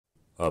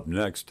Up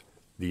next,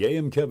 the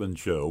AM Kevin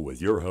Show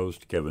with your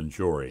host, Kevin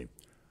Shorey.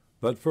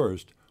 But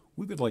first,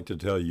 we would like to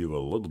tell you a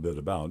little bit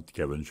about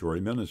Kevin Shorey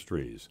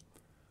Ministries.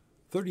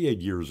 38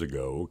 years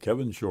ago,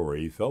 Kevin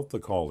Shorey felt the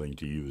calling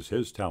to use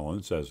his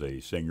talents as a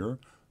singer,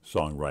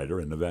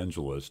 songwriter, and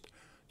evangelist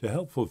to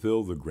help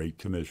fulfill the Great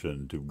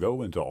Commission to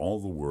go into all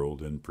the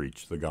world and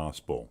preach the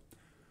gospel.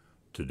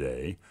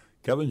 Today,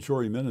 Kevin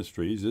Shorey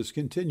Ministries is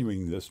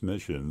continuing this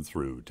mission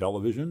through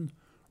television,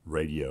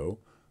 radio,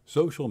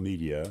 social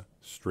media,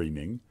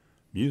 streaming,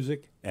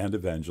 music, and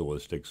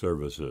evangelistic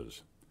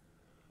services.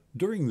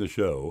 During the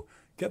show,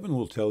 Kevin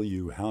will tell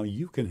you how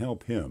you can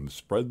help him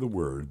spread the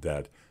word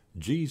that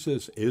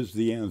Jesus is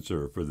the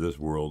answer for this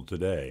world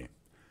today.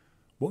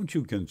 Won't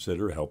you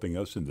consider helping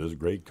us in this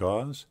great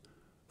cause?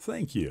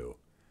 Thank you.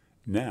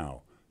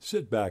 Now,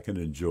 sit back and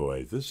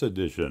enjoy this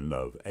edition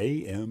of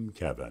AM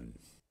Kevin.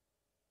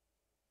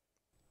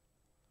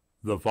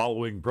 The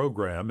following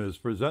program is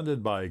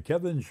presented by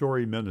Kevin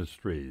Shorey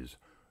Ministries,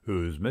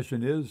 whose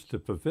mission is to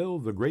fulfill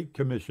the Great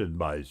Commission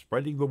by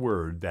spreading the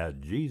word that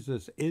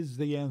Jesus is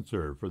the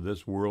answer for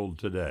this world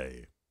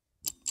today.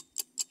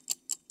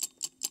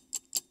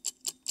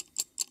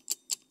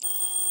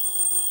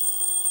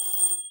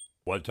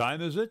 What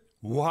time is it?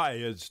 Why,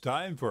 it's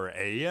time for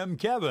AM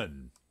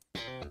Kevin.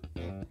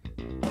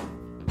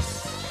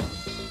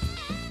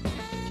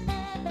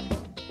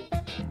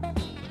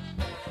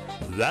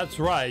 That's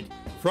right.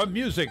 From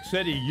Music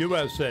City,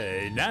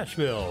 USA,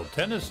 Nashville,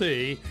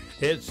 Tennessee,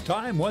 it's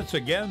time once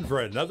again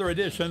for another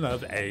edition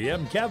of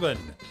AM Kevin.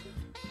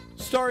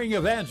 Starring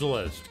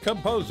evangelist,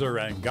 composer,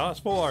 and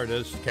gospel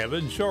artist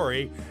Kevin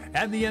Shorey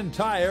and the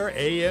entire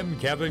AM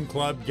Kevin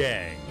Club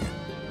gang.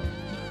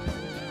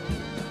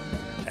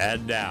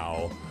 And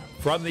now,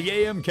 from the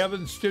AM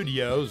Kevin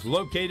Studios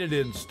located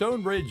in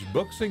Stonebridge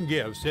Books and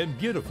Gifts in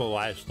beautiful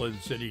Ashland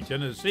City,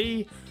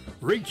 Tennessee,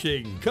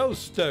 reaching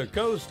coast to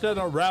coast and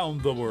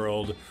around the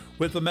world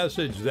with the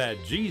message that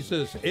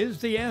Jesus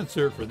is the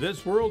answer for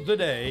this world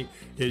today,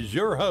 is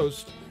your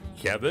host,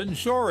 Kevin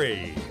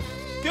Shorey.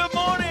 Good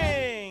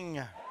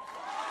morning!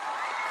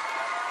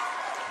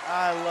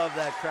 I love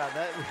that crowd.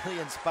 That really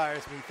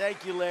inspires me.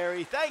 Thank you,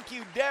 Larry. Thank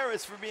you,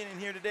 Darius, for being in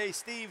here today.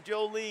 Steve,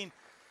 Jolene,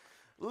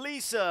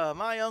 Lisa,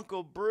 my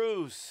Uncle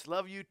Bruce,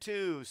 love you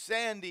too.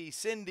 Sandy,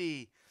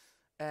 Cindy,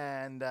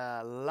 and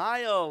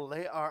Lyle,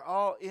 they are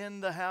all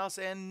in the house.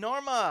 And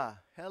Norma,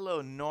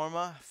 hello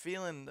Norma,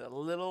 feeling a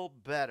little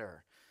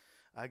better.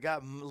 I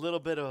got a little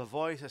bit of a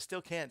voice. I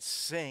still can't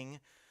sing,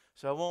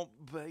 so I won't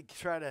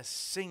try to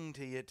sing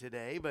to you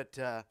today, but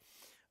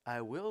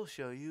I will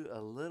show you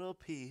a little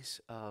piece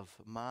of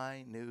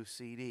my new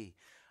CD.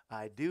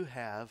 I do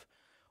have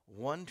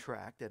one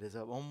track that is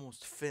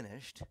almost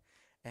finished,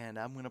 and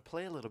I'm going to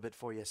play a little bit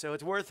for you. So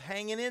it's worth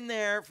hanging in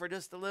there for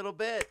just a little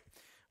bit.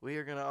 We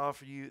are going to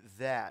offer you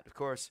that. Of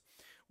course,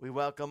 we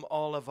welcome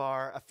all of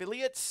our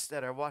affiliates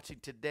that are watching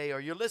today, or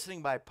you're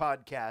listening by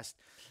podcast,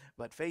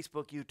 but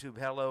Facebook, YouTube,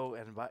 hello,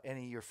 and by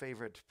any of your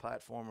favorite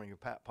platform or your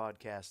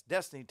podcast,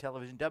 Destiny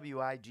Television,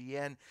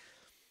 WIGN,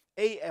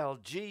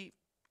 ALG,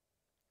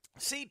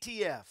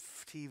 CTF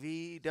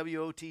TV,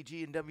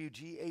 WOTG, and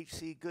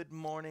WGHC. Good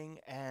morning,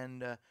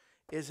 and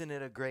isn't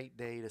it a great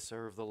day to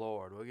serve the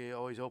Lord? We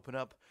always open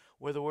up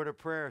with a word of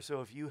prayer,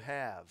 so if you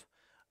have,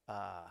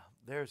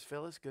 there's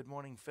Phyllis. Good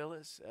morning,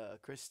 Phyllis.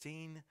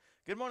 Christine.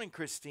 Good morning,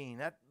 Christine.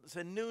 That's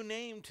a new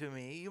name to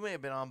me. You may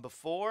have been on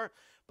before,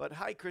 but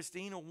hi,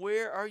 Christine.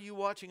 Where are you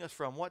watching us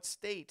from? What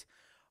state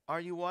are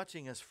you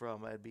watching us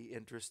from? I'd be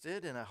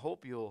interested, and I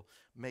hope you'll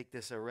make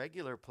this a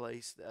regular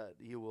place that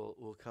you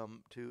will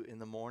come to in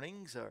the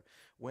mornings or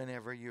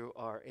whenever you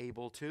are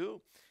able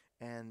to.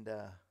 And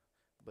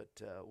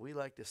but we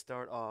like to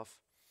start off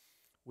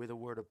with a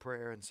word of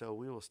prayer, and so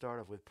we will start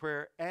off with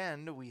prayer,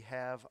 and we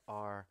have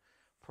our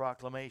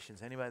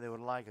proclamations. Anybody that would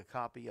like a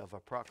copy of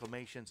our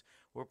proclamations,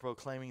 we're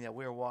proclaiming that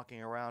we're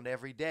walking around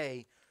every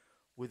day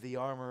with the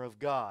armor of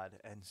God.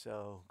 And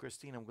so,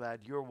 Christine, I'm glad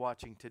you're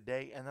watching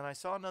today. And then I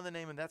saw another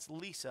name, and that's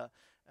Lisa.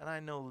 And I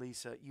know,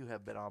 Lisa, you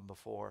have been on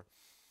before.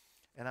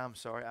 And I'm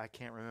sorry, I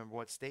can't remember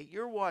what state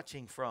you're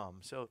watching from.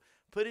 So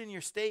put in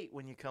your state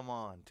when you come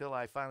on till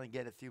I finally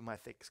get it through my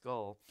thick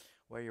skull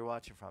where you're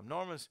watching from.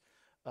 Norma's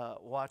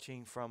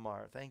watching from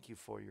our, thank you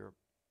for your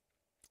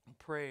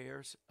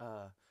prayers,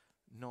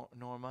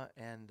 Norma,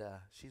 and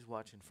she's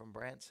watching from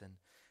Branson,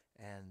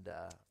 and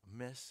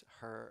miss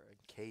her and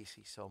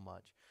Casey so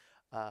much.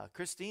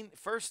 Christine,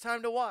 first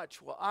time to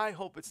watch. Well, I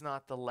hope it's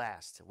not the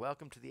last.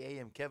 Welcome to the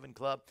AM Kevin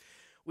Club.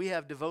 We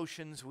have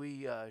devotions.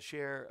 We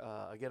share.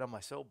 I get on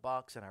my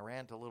soapbox and I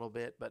rant a little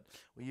bit, but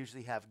we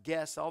usually have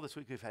guests. All this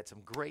week we've had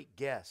some great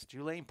guests.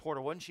 Julaine Porter,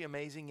 wasn't she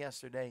amazing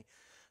yesterday?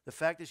 The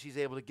fact that she's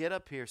able to get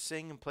up here,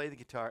 sing, and play the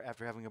guitar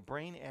after having a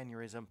brain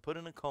aneurysm, put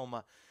in a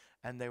coma,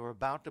 and they were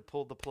about to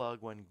pull the plug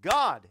when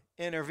God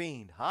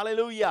intervened.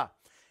 Hallelujah.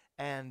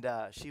 And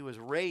she was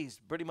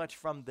raised pretty much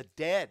from the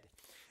dead.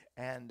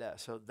 And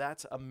so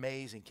that's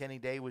amazing. Kenny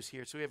Day was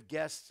here. So we have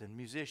guests and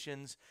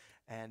musicians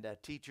and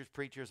teachers,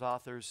 preachers,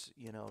 authors,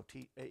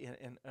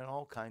 and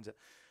all kinds of.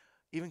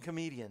 even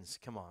comedians,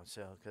 come on,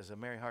 so because a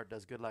merry heart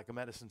does good like a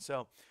medicine.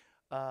 So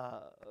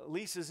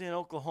Lisa's in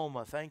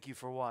Oklahoma. Thank you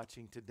for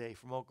watching today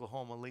from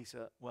Oklahoma.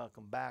 Lisa,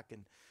 welcome back.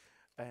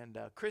 And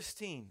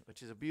Christine,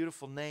 which is a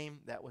beautiful name.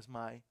 That was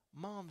my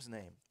mom's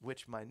name,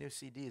 which my new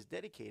CD is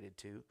dedicated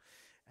to.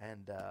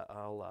 And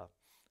I'll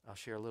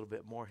share a little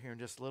bit more here in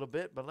just a little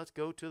bit. But let's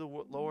go to the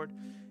Lord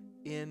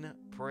in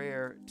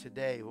prayer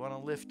today. We want to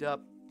lift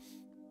up.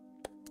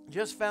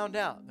 Just found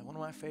out that one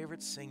of my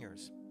favorite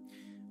singers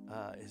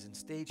is in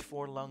stage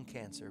 4 lung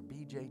cancer,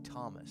 B.J.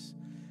 Thomas.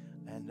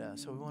 And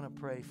so we want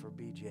to pray for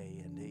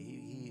B.J. And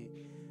he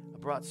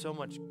brought so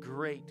much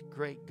great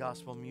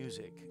gospel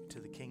music to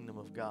the kingdom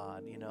of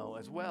God, you know,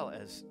 as well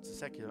as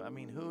secular. I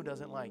mean, who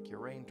doesn't like Your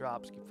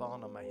Raindrops Keep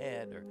Falling on My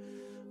Head, or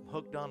I'm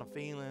Hooked on a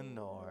Feeling,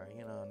 or,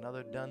 you know,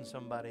 another Done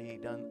Somebody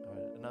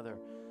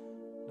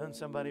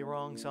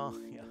Wrong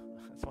song. Yeah,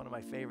 that's one of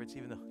my favorites,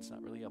 even though it's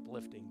not really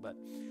uplifting. But,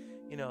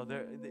 you know,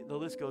 the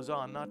list goes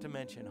on, not to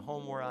mention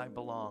Home Where I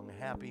Belong,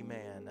 Happy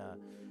Man,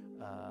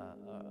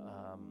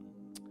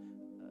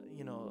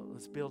 you know,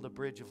 Let's Build a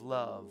Bridge of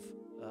Love,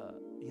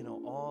 you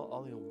know,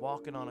 all you know,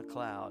 Walking on a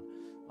Cloud,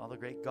 all the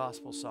great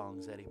gospel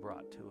songs that he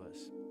brought to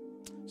us.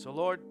 So,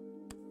 Lord,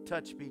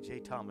 touch B.J.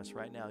 Thomas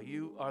right now.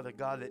 You are the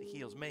God that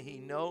heals. May he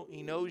know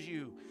he knows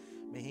you.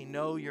 May he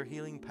know your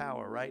healing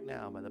power right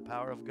now by the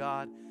power of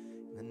God,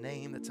 in the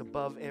name that's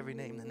above every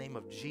name, the name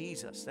of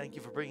Jesus. Thank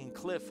you for bringing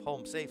Cliff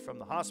home safe from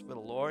the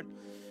hospital, Lord.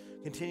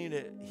 Continue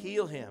to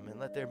heal him and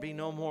let there be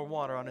no more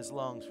water on his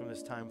lungs from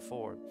this time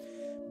forward.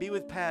 Be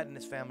with Pat and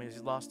his family as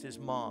he lost his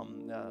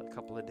mom a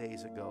couple of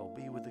days ago.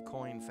 Be with the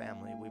Coyne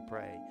family, we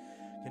pray.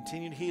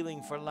 Continued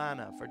healing for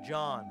Lana, for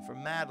John, for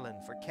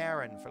Madeline, for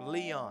Karen, for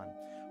Leon,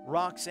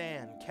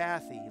 Roxanne,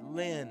 Kathy,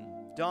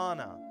 Lynn,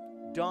 Donna,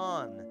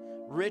 Don,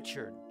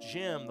 Richard,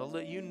 Jim.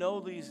 You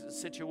know these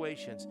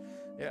situations.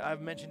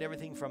 I've mentioned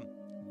everything from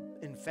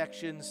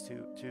infections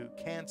to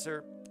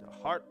cancer,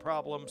 to heart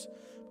problems.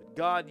 But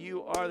God,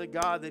 you are the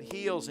God that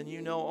heals, and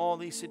you know all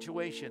these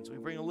situations. We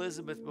bring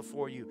Elizabeth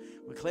before you.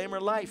 We claim her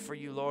life for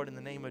you, Lord, in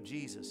the name of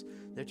Jesus,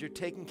 that you're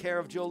taking care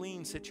of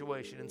Jolene's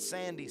situation and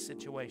Sandy's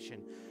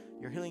situation.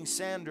 You're healing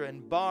Sandra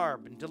and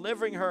Barb and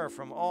delivering her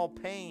from all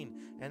pain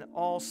and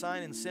all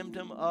sign and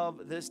symptom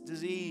of this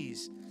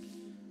disease.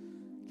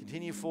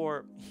 Continue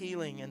for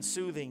healing and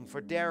soothing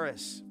for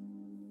Darius,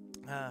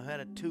 who had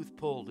a tooth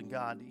pulled. And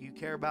God, you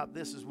care about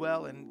this as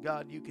well. And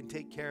God, you can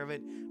take care of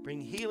it. Bring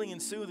healing and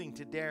soothing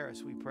to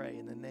Darius, we pray,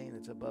 in the name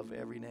that's above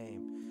every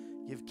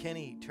name. Give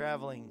Kenny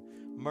traveling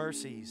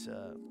mercies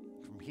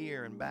from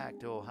here and back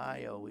to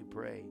Ohio, we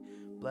pray.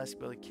 Bless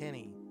Brother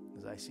Kenny,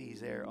 as I see he's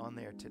there on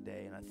there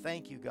today. And I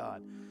thank you,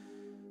 God,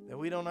 that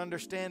we don't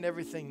understand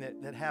everything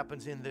that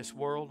happens in this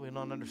world. We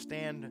don't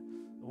understand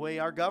the way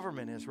our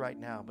government is right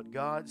now. But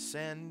God,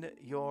 send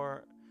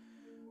your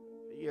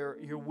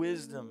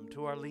wisdom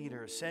to our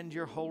leaders. Send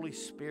your Holy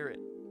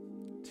Spirit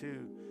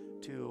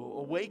to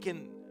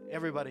awaken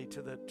everybody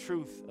to the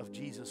truth of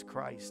Jesus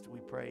Christ, we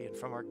pray. And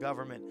from our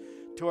government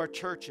to our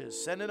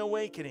churches, send an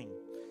awakening.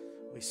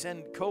 We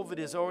send COVID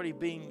is already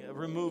being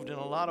removed in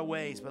a lot of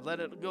ways, but let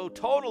it go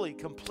totally,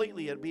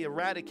 completely, it be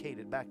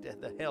eradicated back to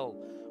the hell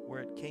where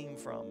it came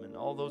from. And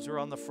all those who are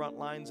on the front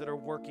lines that are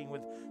working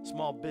with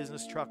small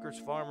business, truckers,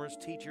 farmers,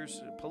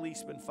 teachers,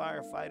 policemen,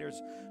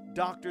 firefighters,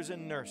 doctors,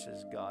 and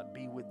nurses, God,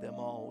 be with them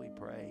all, we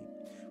pray.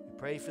 We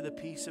pray for the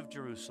peace of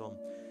Jerusalem.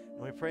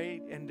 And we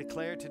pray and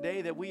declare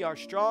today that we are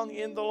strong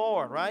in the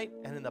Lord, right?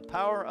 And in the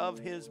power of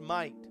his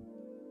might.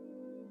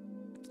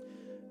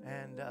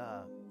 And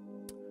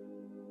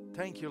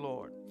thank you,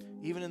 Lord.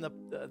 Even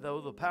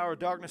though the power of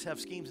darkness have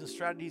schemes and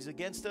strategies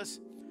against us,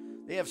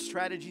 they have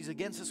strategies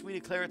against us. We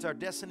declare it's our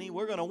destiny.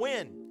 We're going to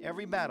win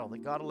every battle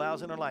that God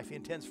allows in our life. He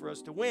intends for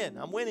us to win.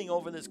 I'm winning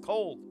over this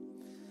cold.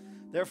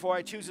 Therefore,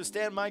 I choose to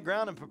stand my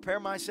ground and prepare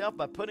myself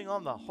by putting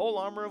on the whole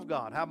armor of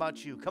God. How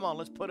about you? Come on,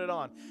 let's put it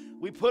on.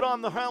 We put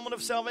on the helmet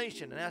of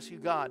salvation and ask you,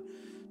 God,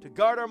 to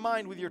guard our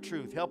mind with your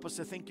truth. Help us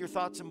to think your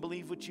thoughts and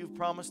believe what you've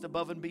promised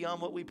above and beyond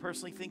what we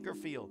personally think or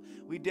feel.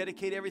 We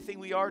dedicate everything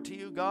we are to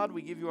you, God.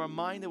 We give you our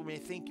mind that we may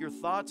think your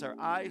thoughts, our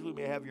eyes, we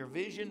may have your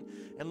vision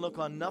and look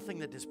on nothing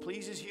that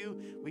displeases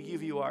you. We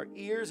give you our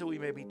ears that we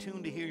may be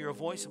tuned to hear your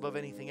voice above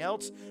anything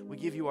else. We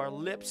give you our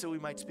lips so we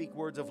might speak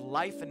words of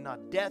life and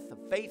not death, of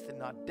faith and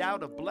not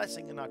doubt, of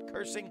blessing and not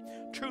cursing,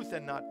 truth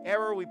and not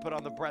error. We put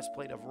on the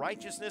breastplate of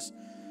righteousness.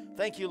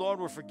 Thank you, Lord,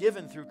 we're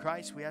forgiven through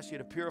Christ. We ask you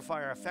to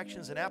purify our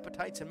affections and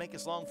appetites and make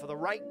us long for the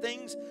right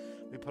things.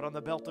 We put on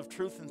the belt of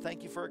truth and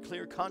thank you for a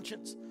clear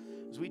conscience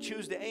as we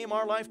choose to aim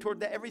our life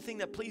toward everything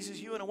that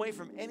pleases you and away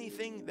from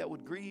anything that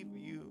would grieve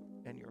you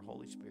and your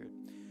Holy Spirit.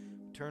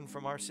 Turn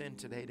from our sin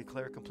today,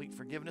 declare complete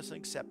forgiveness and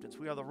acceptance.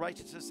 We are the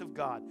righteousness of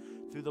God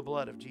through the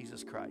blood of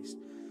Jesus Christ.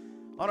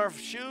 On our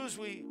shoes,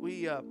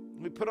 we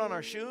put on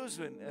our shoes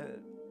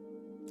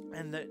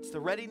and it's the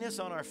readiness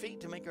on our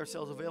feet to make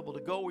ourselves available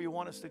to go where you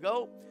want us to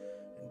go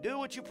and do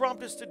what you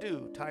prompt us to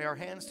do. Tie our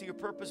hands to your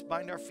purpose,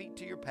 bind our feet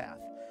to your path.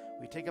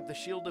 We take up the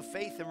shield of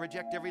faith and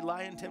reject every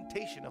lie and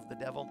temptation of the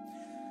devil.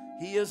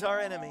 He is our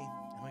enemy,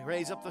 And we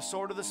raise up the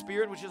sword of the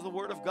Spirit, which is the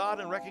Word of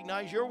God, and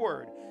recognize your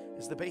Word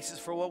is the basis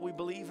for what we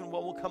believe and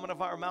what will come out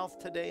of our mouth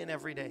today and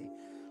every day.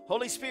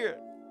 Holy Spirit,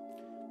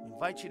 we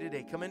invite you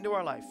today. Come into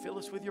our life. Fill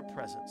us with your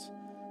presence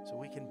so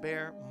we can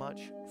bear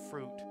much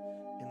fruit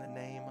in the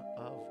name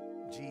of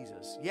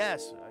Jesus.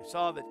 Yes, I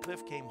saw that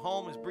Cliff came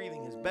home. His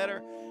breathing is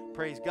better.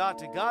 Praise God.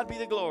 To God be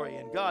the glory.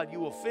 And God, you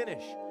will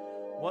finish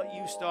what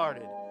you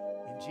started.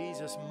 In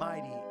Jesus'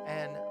 mighty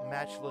and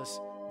matchless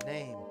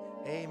name.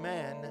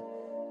 Amen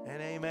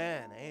and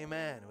amen.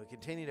 Amen. We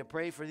continue to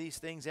pray for these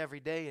things every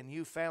day. And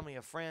you, family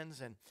of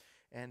friends,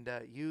 and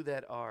you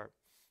that are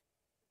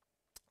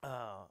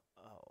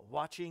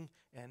watching,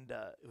 and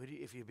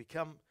if you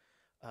become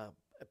a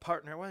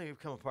partner, whether you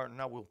become a partner or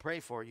not, we'll pray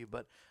for you.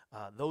 But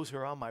those who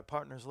are on my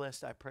partners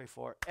list, I pray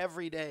for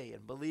every day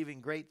and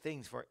believing great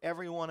things for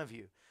every one of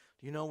you.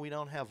 Do you know we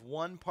don't have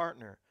one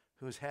partner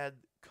who's had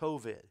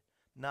COVID?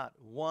 Not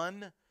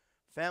one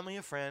family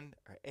or friend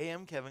or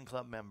AM Kevin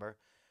Club member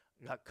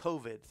got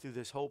COVID through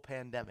this whole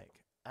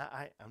pandemic.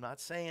 I'm not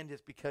saying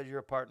just because you're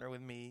a partner with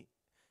me,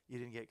 you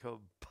didn't get COVID,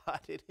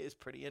 but it is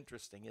pretty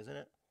interesting, isn't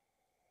it?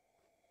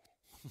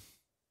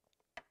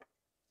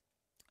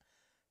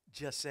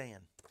 Just saying.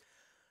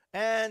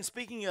 And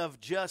speaking of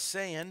just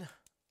saying,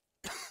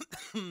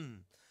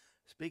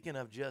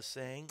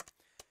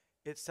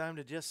 it's time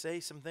to just say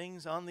some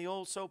things on the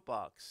old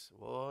soapbox.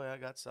 Boy, I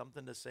got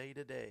something to say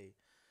today.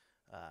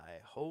 I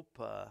hope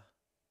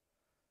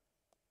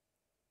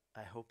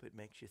it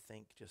makes you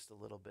think just a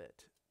little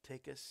bit.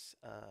 Take us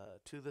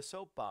to the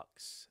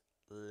soapbox,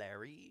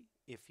 Larry,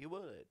 if you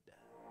would.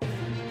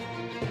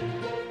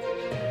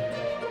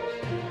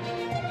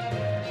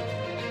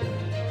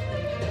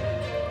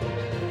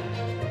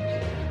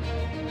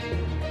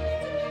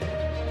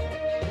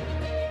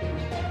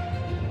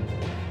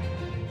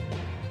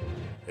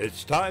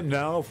 It's time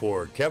now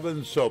for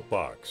Kevin's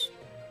Soapbox.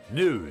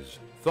 News,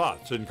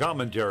 thoughts, and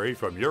commentary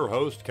from your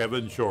host,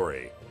 Kevin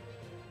Shorey.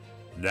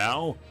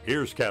 Now,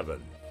 here's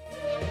Kevin.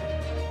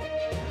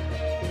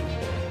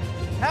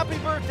 Happy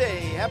birthday.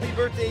 Happy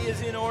birthday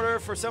is in order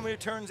for someone who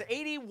turns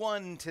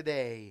 81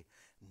 today.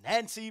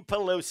 Nancy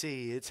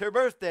Pelosi. It's her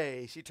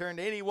birthday. She turned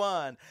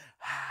 81.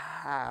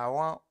 Wah,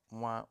 wah,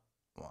 wah.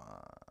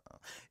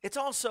 It's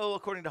also,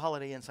 according to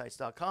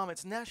HolidayInsights.com,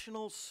 it's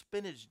National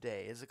Spinach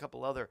Day. There's a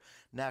couple other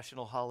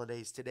national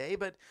holidays today,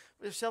 but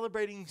we're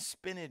celebrating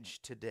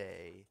spinach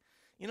today.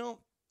 You know,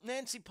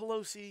 Nancy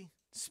Pelosi,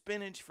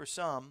 spinach for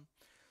some,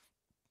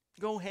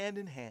 go hand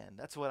in hand.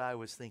 That's what I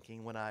was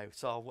thinking when I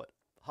saw what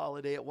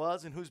holiday it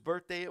was and whose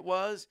birthday it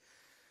was.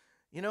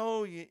 You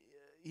know, you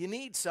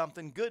need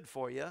something good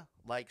for you,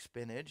 like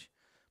spinach,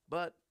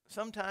 but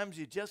sometimes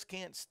you just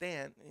can't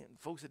stand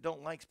folks that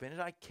don't like spinach.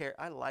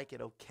 I like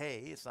it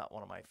okay. It's not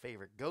one of my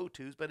favorite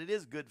go-tos, but it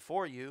is good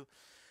for you.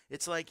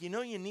 It's like, you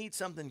know, you need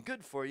something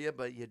good for you,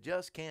 but you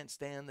just can't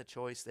stand the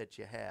choice that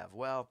you have.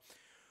 Well,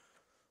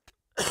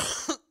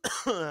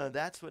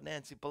 that's what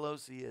Nancy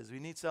Pelosi is. We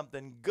need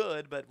something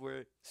good, but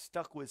we're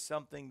stuck with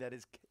something that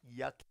is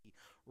yucky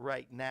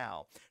right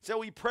now. So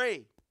we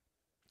pray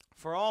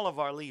for all of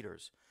our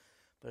leaders,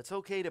 but it's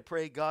okay to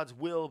pray God's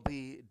will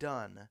be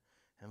done.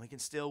 And we can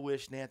still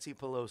wish Nancy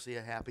Pelosi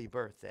a happy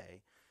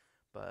birthday.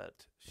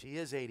 But she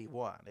is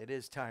 81. It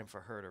is time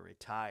for her to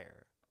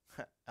retire.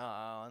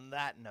 On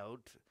that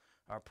note,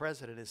 our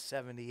president is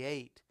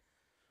 78.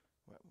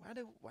 Why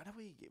do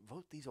we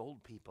vote these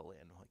old people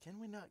in? Can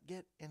we not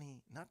get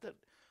any, not that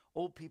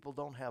old people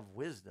don't have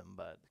wisdom,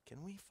 but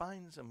can we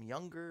find some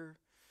younger,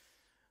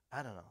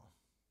 I don't know.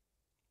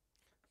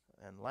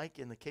 And like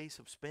in the case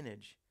of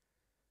spinach,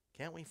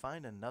 can't we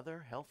find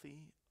another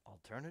healthy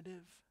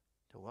alternative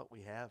to what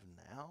we have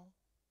now?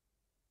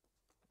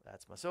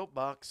 That's my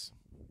soapbox.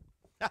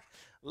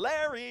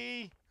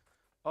 Larry!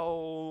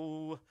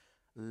 Oh,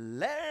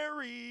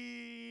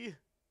 Larry!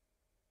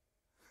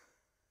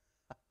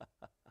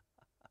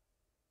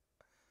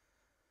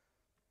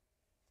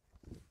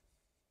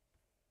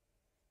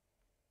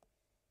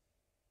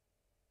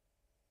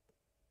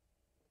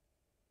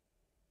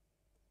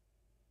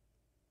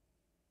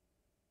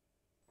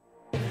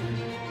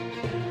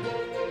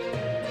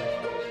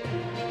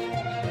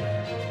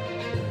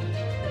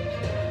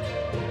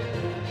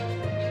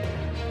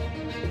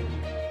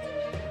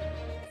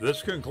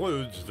 This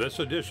concludes this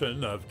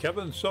edition of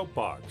Kevin's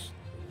Soapbox.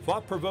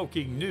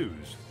 Thought-provoking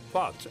news,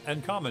 thoughts,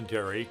 and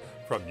commentary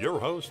from your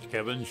host,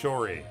 Kevin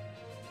Shorey.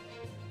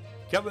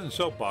 Kevin's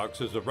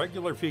Soapbox is a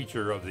regular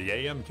feature of the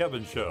AM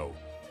Kevin Show.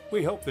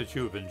 We hope that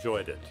you've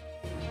enjoyed it.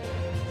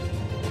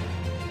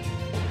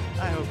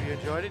 I hope you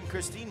enjoyed it. And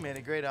Christine made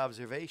a great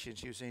observation.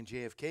 She was saying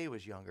JFK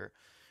was younger.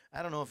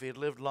 I don't know if he had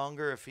lived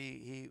longer, if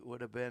he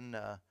would have been,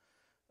 I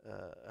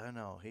don't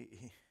know,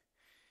 he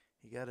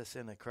got us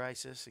in a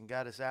crisis and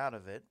got us out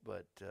of it,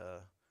 but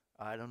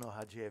I don't know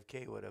how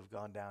JFK would have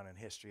gone down in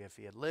history if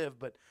he had lived,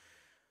 but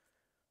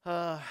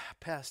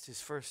past his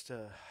first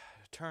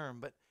term.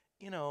 But,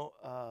 you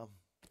know,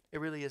 it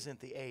really isn't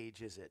the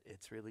age, is it?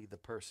 It's really the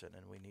person,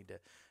 and we need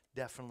to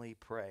definitely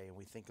pray. And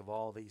we think of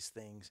all these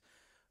things.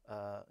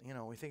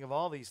 We think of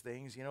all these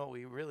things. You know what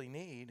we really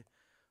need?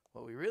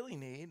 What we really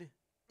need.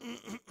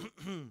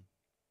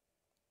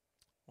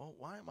 Well,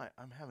 why am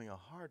I'm having a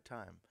hard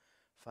time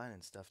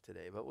finding stuff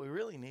today. But what we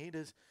really need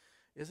is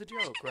a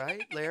joke,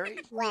 right, Larry?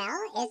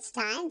 Well, it's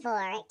time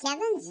for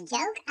Kevin's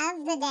Joke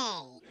of the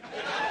Day.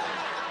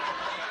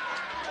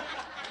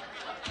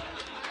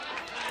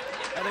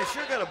 And I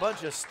sure got a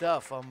bunch of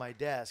stuff on my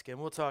desk, and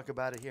we'll talk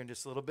about it here in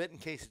just a little bit in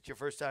case it's your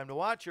first time to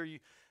watch or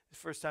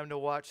first time to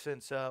watch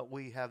since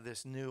we have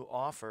this new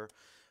offer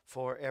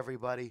for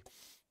everybody.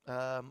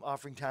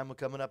 Offering time will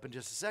coming up in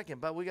just a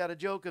second, but we got a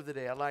joke of the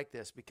day. I like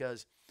this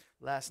because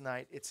last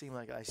night it seemed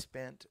like I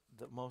spent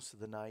most of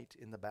the night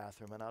in the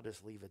bathroom, and I'll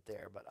just leave it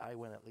there. But I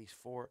went at least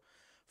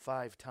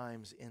 4-5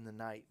 times in the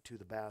night to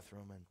the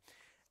bathroom,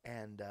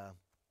 and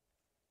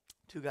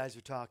two guys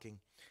are talking.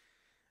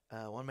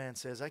 One man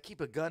says, "I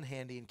keep a gun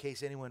handy in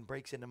case anyone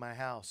breaks into my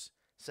house."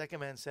 Second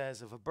man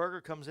says, "If a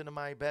burglar comes into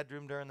my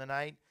bedroom during the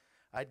night,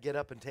 I'd get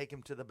up and take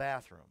him to the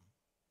bathroom."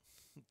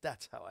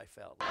 That's how I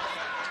felt.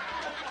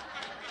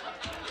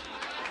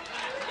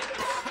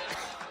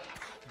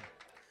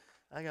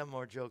 I got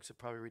more jokes to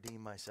probably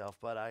redeem myself,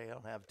 but I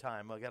don't have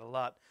time. I got a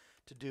lot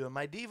to do. In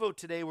my Devo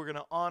today, we're going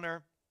to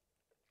honor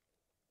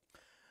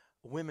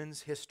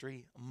Women's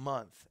History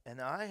Month.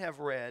 And I have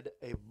read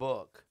a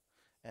book,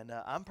 and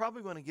I'm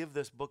probably going to give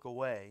this book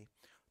away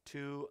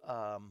to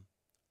on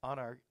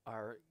our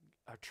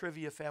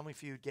Trivia Family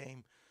Feud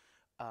game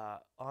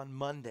on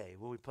Monday,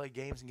 where we play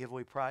games and give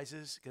away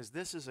prizes, because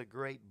this is a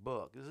great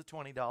book. This is a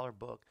 $20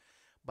 book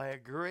by a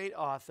great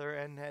author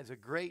and has a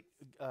great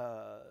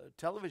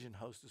television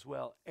host as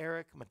well,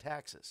 Eric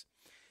Metaxas.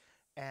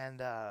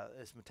 And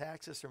it's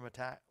Metaxas or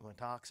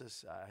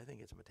Metaxas? I think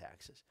it's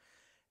Metaxas.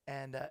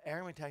 And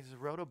Eric Metaxas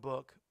wrote a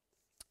book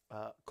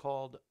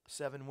called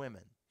Seven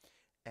Women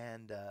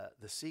and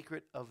the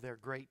Secret of Their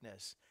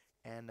Greatness.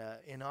 And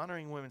in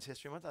honoring Women's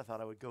History Month, I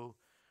thought I would go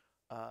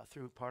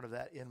through part of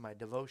that in my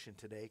devotion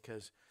today,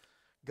 because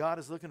God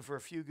is looking for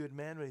a few good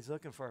men, but he's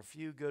looking for a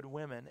few good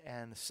women,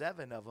 and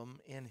 7 of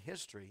them in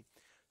history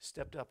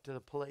stepped up to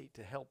the plate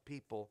to help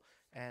people,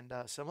 and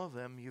some of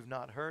them you've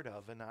not heard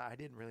of, and I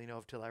didn't really know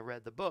until I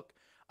read the book.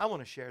 I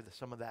want to share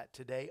some of that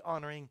today,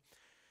 honoring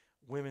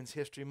Women's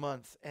History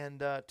Month.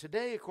 And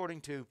today, according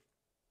to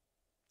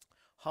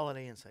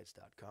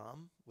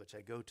HolidayInsights.com, which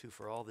I go to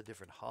for all the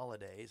different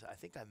holidays, I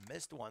think I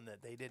missed one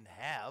that they didn't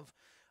have.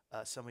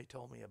 Somebody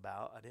told me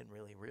about. I didn't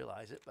really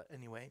realize it, but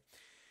anyway,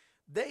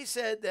 they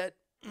said that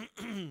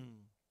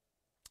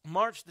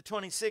March the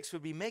 26th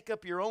would be make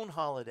up your own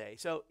holiday.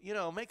 So,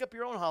 make up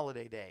your own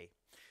holiday day.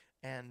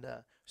 And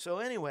so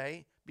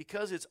anyway,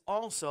 because it's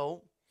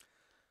also,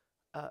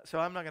 so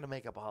I'm not going to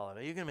make up a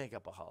holiday. You can make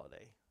up a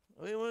holiday.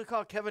 We'll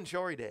call it Kevin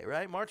Shorey Day,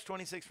 right? March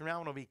 26th from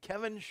now on will be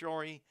Kevin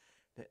Shorey.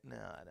 No,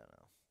 I don't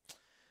know.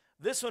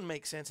 This one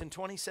makes sense. In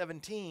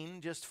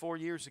 2017, just 4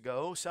 years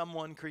ago,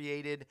 someone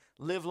created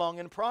Live Long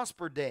and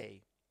Prosper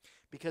Day,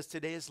 because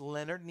today is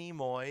Leonard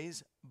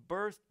Nimoy's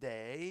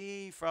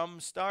birthday from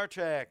Star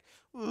Trek.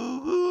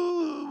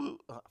 Ooh,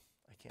 I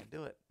can't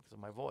do it because of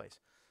my voice.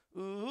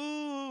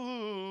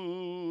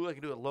 Ooh, I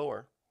can do it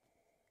lower.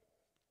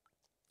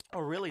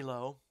 Or really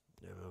low.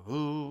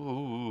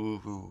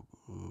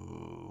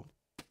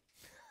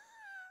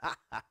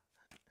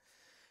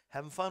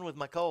 Having fun with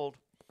my cold.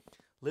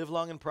 Live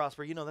long and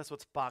prosper. That's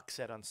what Spock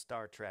said on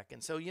Star Trek.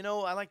 And so,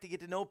 I like to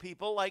get to know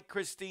people like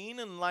Christine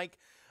and like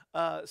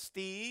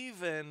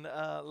Steve and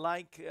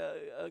like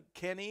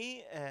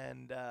Kenny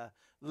and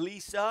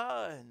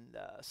Lisa and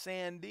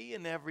Sandy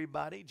and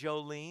everybody.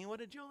 Jolene. What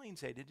did Jolene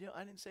say?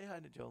 I didn't say hi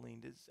to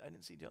Jolene. I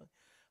didn't see Jolene.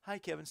 Hi,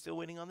 Kevin. Still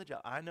waiting on the job.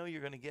 I know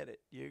you're going to get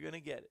it. You're going to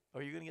get it.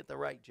 Or you're going to get the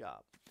right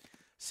job.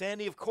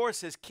 Sandy, of course,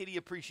 says Kitty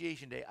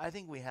Appreciation Day. I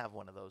think we have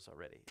one of those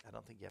already. I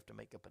don't think you have to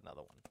make up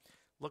another one.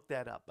 Look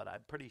that up, but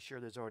I'm pretty sure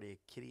there's already a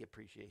Kitty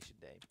Appreciation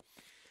Day.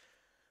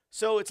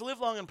 So it's Live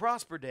Long and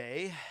Prosper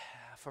Day.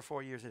 For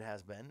 4 years it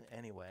has been.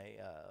 Anyway,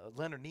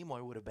 Leonard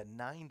Nimoy would have been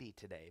 90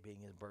 today, being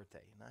his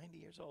birthday. 90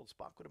 years old.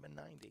 Spock would have been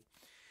 90.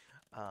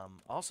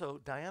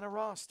 Also, Diana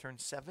Ross turned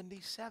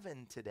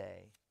 77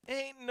 today.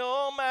 Ain't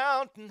no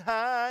mountain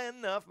high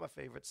enough. My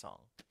favorite song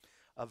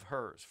of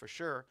hers, for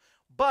sure.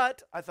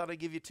 But I thought I'd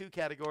give you 2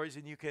 categories,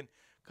 and you can,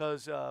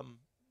 because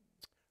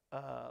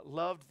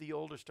loved the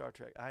older Star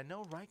Trek. I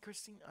know, right,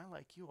 Christine? I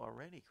like you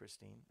already,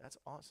 Christine. That's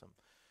awesome.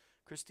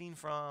 Christine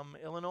from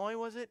Illinois,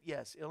 was it?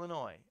 Yes,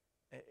 Illinois.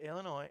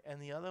 Illinois,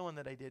 and the other one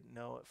that I didn't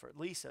know for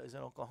Lisa is in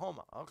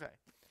Oklahoma. Okay.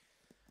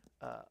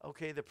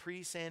 Okay, the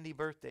pre-Sandy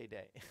birthday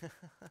day.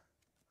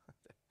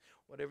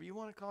 Whatever you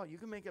want to call it. You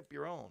can make up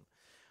your own.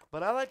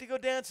 But I like to go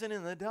dancing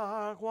in the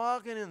dark,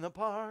 walking in the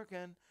park,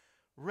 and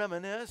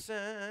reminiscing.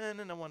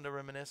 And I wanted to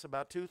reminisce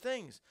about 2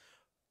 things.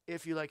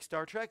 If you like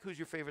Star Trek, who's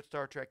your favorite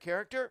Star Trek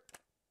character?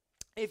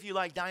 If you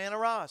like Diana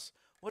Ross,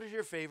 what is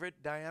your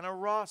favorite Diana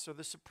Ross or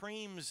the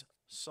Supremes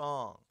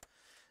song?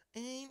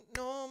 Ain't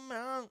no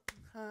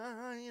mountain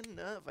high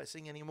enough. If I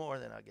sing any more,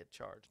 then I'll get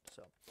charged.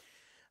 So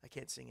I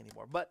can't sing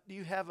anymore. But do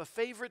you have a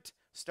favorite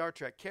Star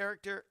Trek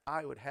character?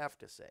 I would have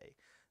to say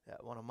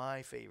that one of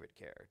my favorite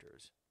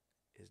characters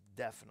is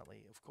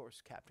definitely, of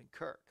course, Captain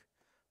Kirk.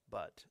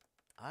 But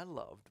I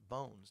loved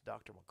Bones,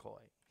 Dr.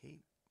 McCoy.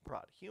 He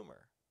brought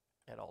humor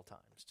at all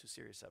times to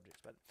serious subjects,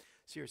 but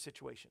serious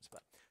situations.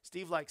 But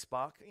Steve likes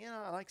Spock.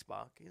 I like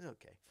Spock. He's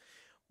okay.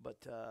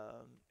 But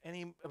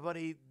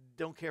anybody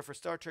don't care for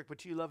Star Trek,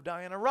 but you love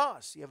Diana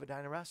Ross. You have a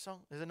Diana Ross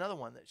song? There's another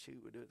one that she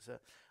would do. It's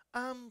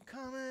I'm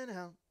coming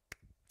out.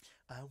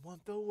 I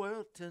want the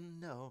world to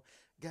know.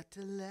 Got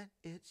to let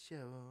it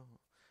show.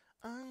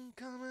 I'm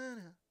coming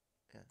out.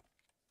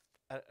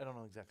 Yeah. I don't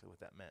know exactly what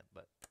that meant,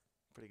 but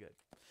pretty good.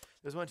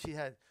 There's one she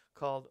had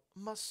called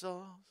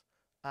Muscles.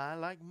 I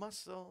like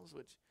muscles,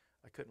 which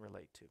I couldn't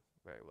relate to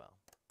very well.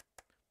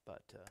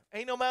 But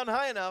Ain't No Mountain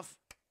High Enough,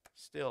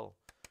 still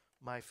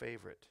my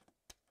favorite.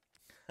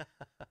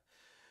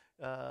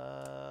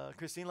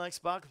 Christine likes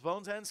Spock,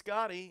 Bones, and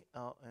Scotty.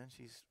 Oh, and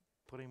she's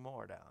putting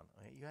more down.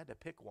 You had to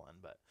pick one,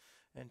 but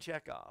and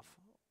Chekhov.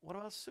 What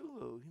about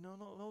Sulu?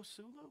 No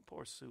Sulu.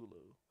 Poor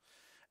Sulu.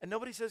 And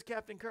nobody says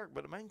Captain Kirk,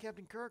 but man,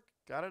 Captain Kirk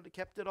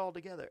kept it all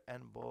together.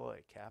 And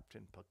boy,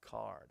 Captain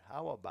Picard.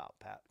 How about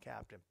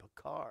Captain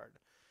Picard?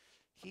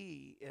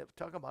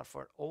 Talk about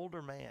for an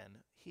older man,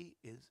 he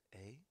is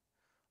a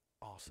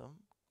awesome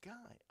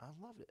guy. I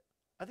love it.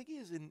 I think he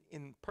is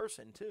in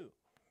person too.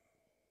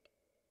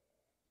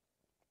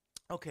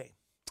 Okay,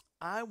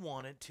 I'm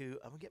going to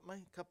get my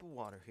cup of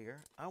water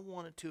here. I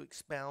wanted to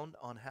expound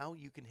on how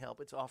you can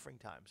help. It's offering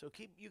time, so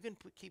keep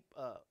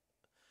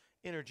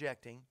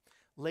interjecting.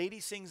 Lady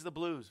Sings the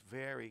Blues,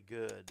 very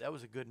good. That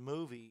was a good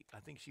movie. I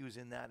think she was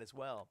in that as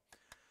well.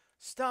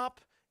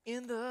 Stop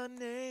in the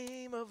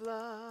name of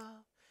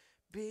love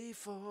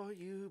before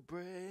you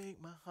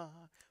break my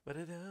heart.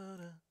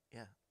 Ba-da-da-da.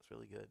 Yeah, it's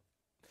really good.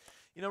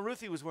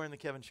 Ruthie was wearing the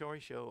Kevin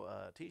Shorey Show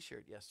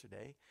T-shirt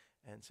yesterday,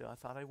 and so I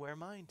thought I'd wear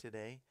mine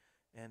today.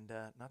 And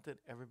not that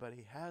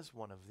everybody has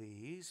one of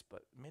these,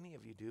 but many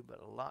of you do,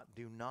 but a lot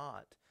do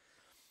not.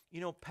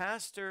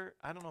 Pastor,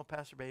 I don't know if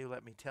Pastor Bay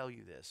let me tell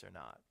you this or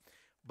not,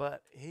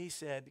 but he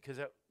said, because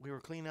we were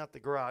cleaning out the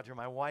garage, or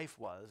my wife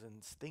was,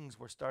 and things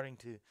were starting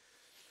to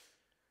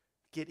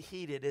get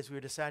heated as we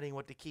were deciding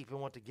what to keep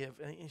and what to give.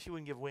 And she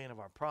wouldn't give away any of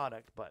our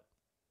product, but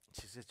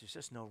she says, there's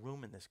just no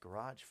room in this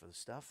garage for the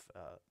stuff.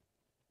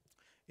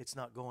 It's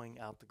not going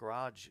out the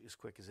garage as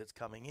quick as it's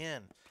coming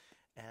in.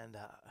 And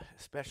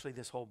especially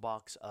this whole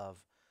box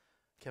of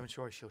Kevin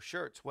Shorey Show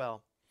shirts.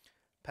 Well,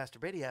 Pastor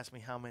Brady asked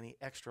me how many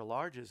extra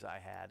larges I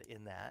had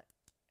in that,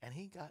 and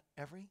he got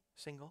every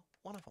single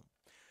one of them.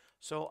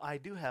 So I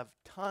do have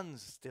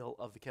tons still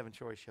of the Kevin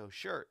Shorey Show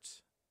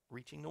shirts,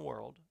 reaching the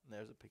world. And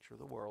there's a picture of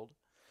the world.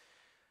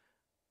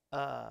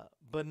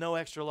 But no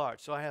extra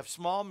large. So I have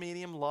small,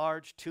 medium,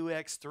 large,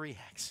 2X,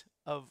 3X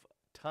of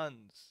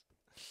tons.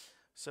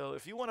 So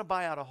if you want to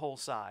buy out a whole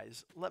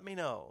size, let me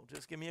know.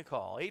 Just give me a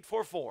call,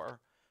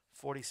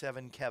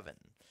 844-47-KEVIN.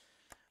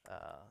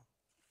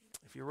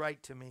 If you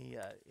write to me,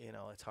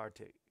 it's hard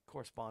to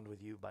correspond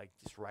with you by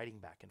just writing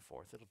back and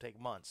forth. It'll take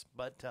months.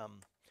 But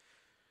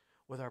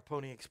with our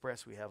Pony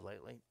Express we have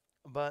lately.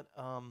 But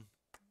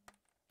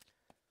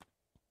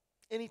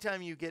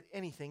anytime you get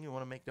anything, you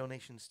want to make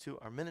donations to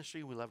our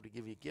ministry, we love to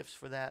give you gifts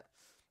for that.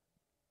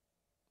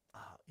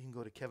 You can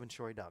go to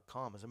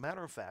kevinshorey.com. As a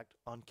matter of fact,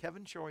 on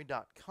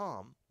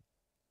kevinshorey.com,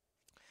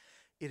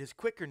 it is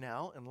quicker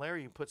now, and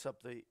Larry puts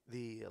up the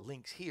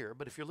links here,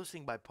 but if you're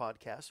listening by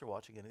podcast or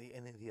watching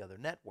any of the other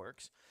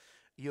networks,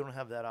 you don't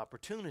have that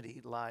opportunity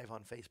live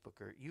on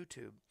Facebook or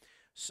YouTube.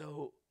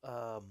 So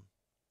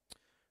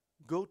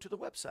go to the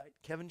website,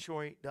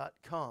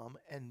 kevinshorey.com,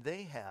 and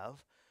they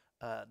have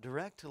a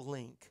direct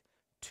link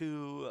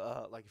to,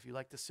 like if you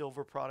like the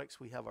silver products,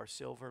 we have our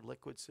silver,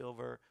 liquid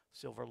silver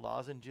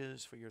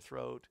lozenges for your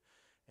throat,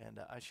 and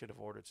I should have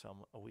ordered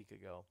some a week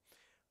ago.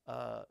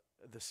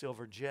 The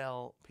silver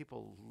gel,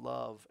 people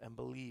love and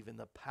believe in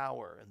the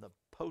power and the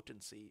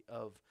potency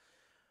of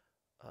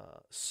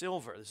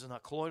silver. This is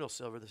not colloidal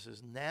silver, this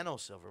is nano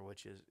silver,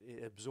 which is,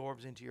 it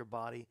absorbs into your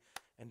body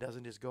and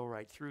doesn't just go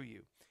right through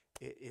you.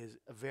 It is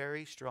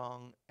very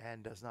strong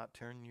and does not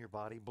turn your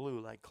body blue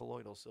like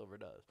colloidal silver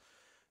does.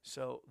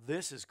 So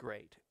this is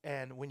great.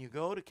 And when you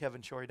go to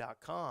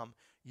kevinshorey.com,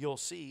 you'll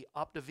see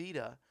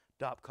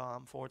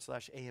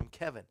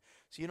optavita.com/AMKevin.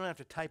 So you don't have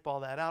to type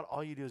all that out.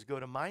 All you do is go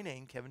to my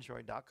name,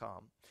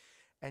 kevinshorey.com,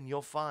 and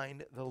you'll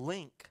find the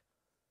link,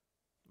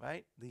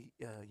 right? The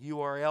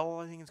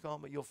URL, I think it's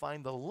called, but you'll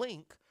find the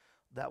link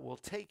that will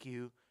take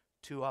you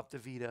to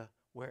Optavita,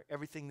 where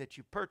everything that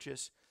you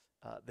purchase,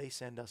 they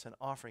send us an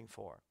offering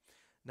for.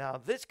 Now,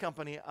 this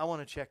company I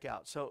want to check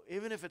out. So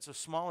even if it's the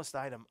smallest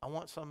item, I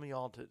want some of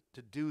y'all to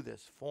do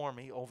this for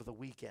me over the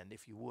weekend,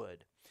 if you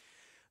would.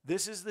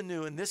 This is the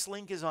new, and this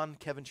link is on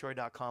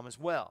kevinshorey.com as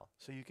well.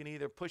 So you can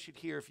either push it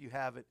here if you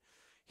have it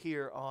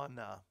here on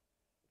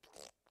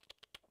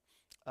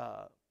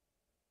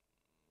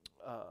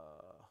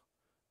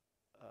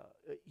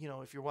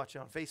if you're watching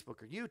on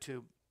Facebook or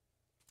YouTube.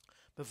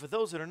 But for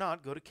those that are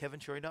not, go to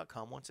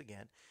kevinshorey.com once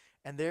again.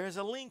 And there is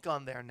a link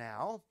on there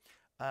now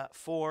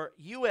for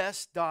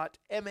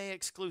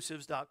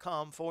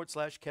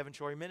us.maexclusives.com/Kevin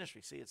Shorey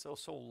Ministry. See, it's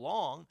so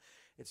long.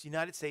 It's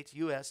United States,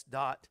 US.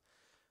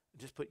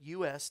 Just put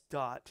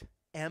us.maexclusives.com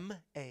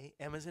M-A,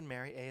 M as in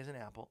Mary, A as in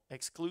Apple,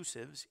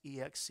 exclusives,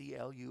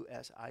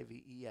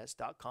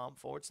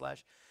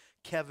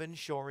 exclusives.com/Kevin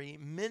Shorey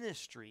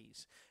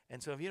Ministries.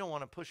 And so if you don't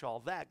want to push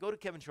all that, go to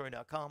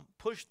kevinshorey.com,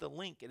 push the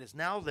link. It is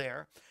now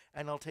there,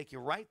 and it'll take you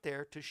right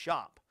there to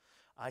shop.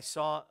 I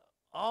saw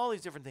all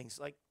these different things,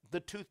 like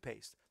the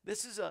toothpaste.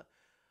 This is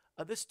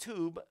this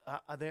tube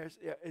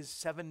is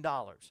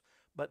 $7,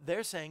 but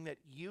they're saying that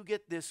you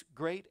get this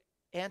great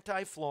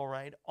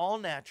anti-fluoride, all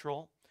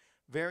natural,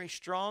 very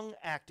strong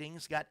acting.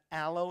 It's got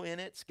aloe in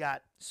it. It's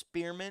got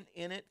spearmint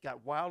in it.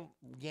 Got wild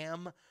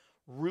yam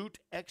root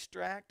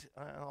extract.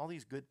 All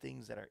these good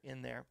things that are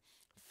in there.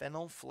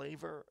 Fennel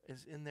flavor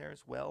is in there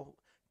as well.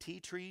 Tea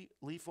tree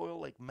leaf oil,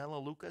 like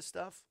Melaleuca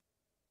stuff.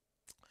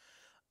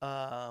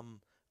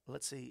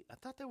 Let's see. I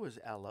thought there was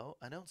aloe.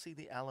 I don't see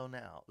the aloe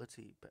now. Let's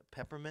see.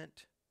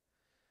 Peppermint.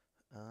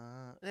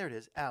 There it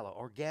is. Aloe.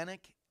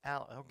 Organic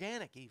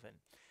even.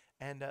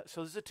 And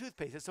so there's a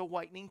toothpaste. It's a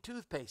whitening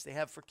toothpaste. They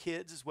have for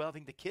kids as well. I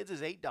think the kids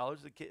is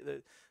 $8.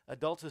 The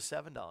adults is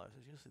 $7.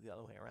 It's usually the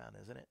other way around,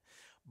 isn't it?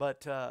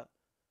 But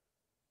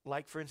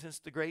like, for instance,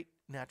 the great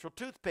natural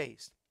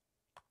toothpaste.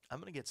 I'm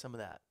going to get some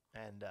of that.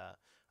 And I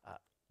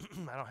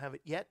don't have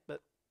it yet,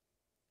 but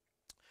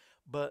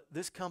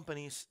this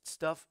company's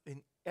stuff,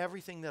 in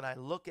everything that I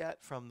look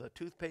at, from the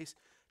toothpaste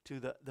to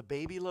the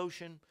baby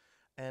lotion,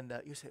 and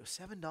you say,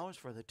 $7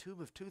 for the tube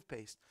of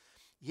toothpaste.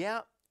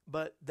 Yeah,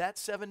 but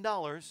that's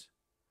 $7.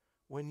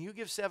 When you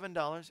give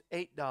 $7,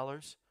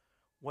 $8,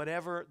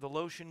 whatever the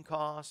lotion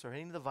costs or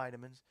any of the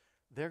vitamins,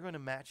 they're going to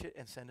match it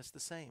and send us the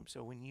same.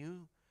 So when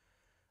you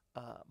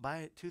buy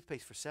a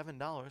toothpaste for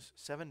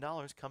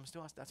 $7 comes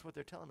to us. That's what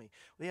they're telling me.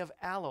 We have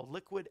aloe,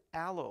 liquid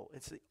aloe.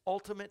 It's the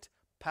ultimate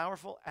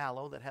powerful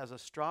aloe that has a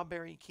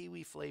strawberry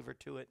kiwi flavor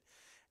to it.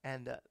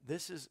 And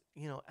this is,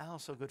 aloe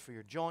is so good for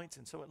your joints.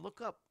 And so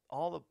look up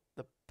all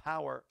the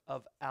power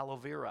of aloe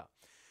vera.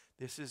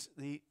 This is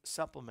the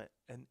supplement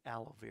in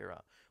aloe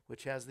vera,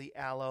 which has the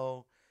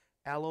aloe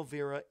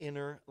vera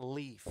inner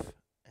leaf.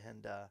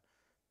 And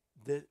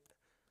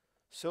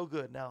so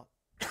good. Now,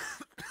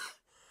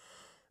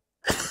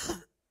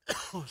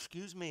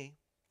 excuse me.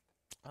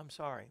 I'm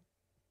sorry.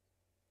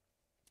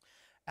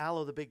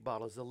 Aloe, the big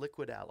bottle, is the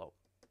liquid aloe.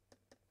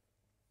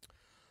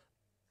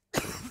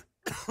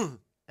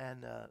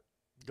 And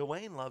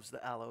Dwayne loves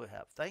the aloe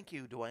hemp. Thank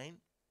you, Dwayne.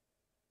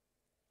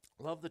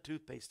 Love the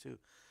toothpaste, too.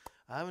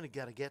 I'm going to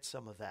got to get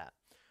some of that.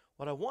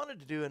 What I wanted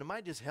to do, and it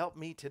might just help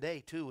me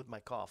today, too, with my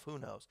cough. Who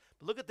knows?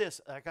 But look at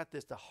this. I got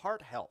this, the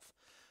heart health.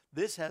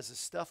 This has the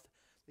stuff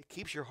that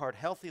keeps your heart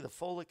healthy, the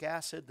folic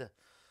acid,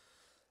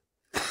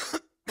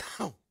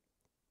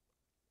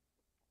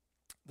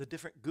 the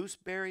different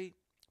gooseberry,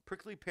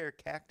 prickly pear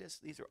cactus.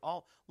 These are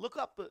all, look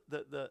up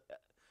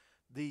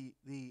the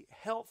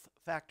health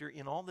factor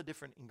in all the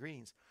different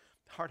ingredients,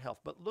 heart health.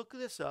 But look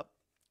this up.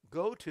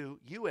 Go to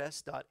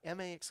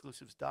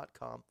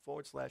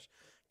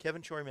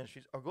us.maexclusives.com/Kevin Shorey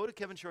Ministries, or go to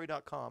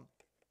kevinshorey.com,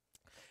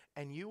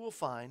 and you will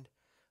find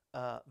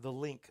the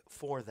link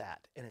for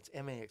that, and it's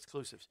MA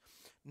Exclusives.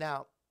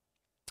 Now,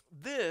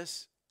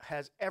 this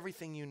has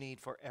everything you need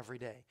for every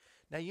day.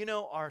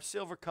 Now, our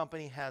silver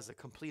company has the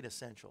complete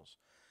essentials,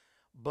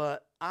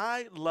 but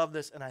I love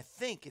this, and I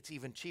think it's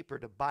even cheaper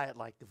to buy it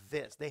like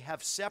this. I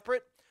have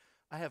separate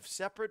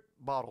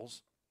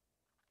bottles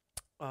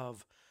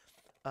of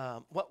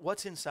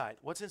what's inside.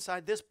 What's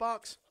inside this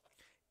box?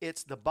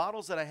 It's the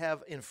bottles that I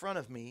have in front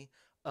of me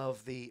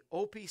of the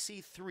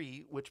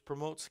OPC3, which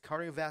promotes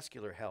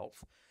cardiovascular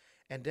health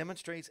and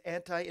demonstrates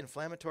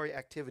anti-inflammatory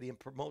activity and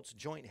promotes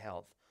joint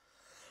health.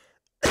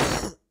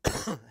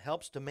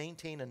 Helps to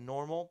maintain a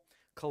normal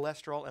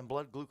cholesterol and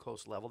blood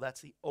glucose level.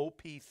 That's the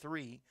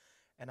OP3,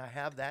 and I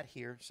have that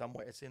here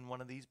somewhere. It's in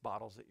one of these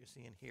bottles that you're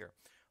seeing here.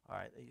 All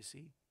right, that you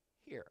see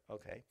here.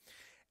 Okay.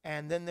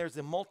 And then there's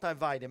the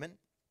multivitamin.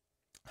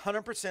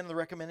 100% of the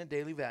recommended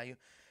daily value.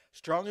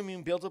 Strong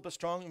immune, builds up a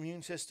strong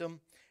immune system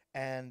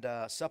and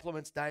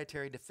supplements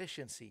dietary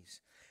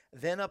deficiencies.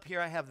 Then up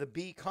here I have the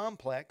B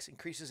complex,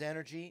 increases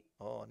energy.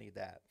 Oh, I need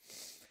that.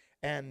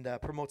 And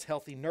promotes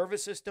healthy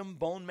nervous system,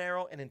 bone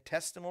marrow, and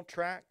intestinal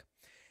tract.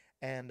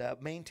 And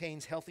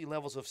maintains healthy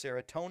levels of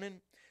serotonin,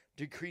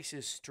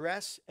 decreases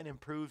stress, and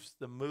improves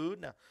the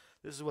mood. Now,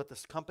 this is what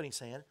this company's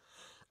saying.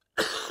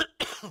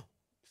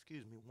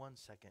 Excuse me 1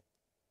 second.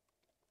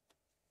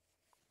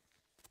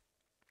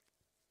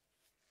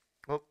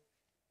 Oh,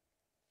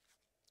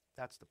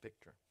 that's the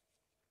picture.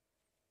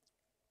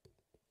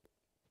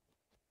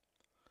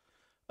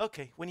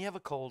 Okay, when you have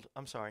a cold,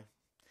 I'm sorry.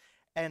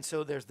 And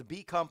so there's the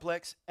B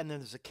complex, and then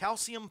there's a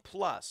calcium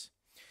plus,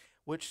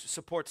 which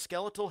supports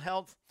skeletal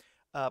health,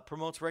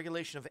 promotes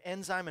regulation of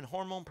enzyme and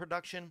hormone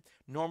production,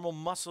 normal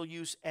muscle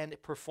use, and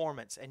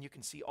performance. And you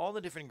can see all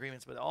the different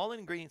ingredients, but all the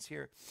ingredients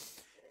here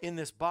in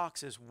this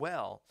box as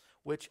well,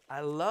 which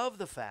I love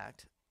the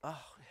fact, it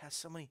has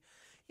so many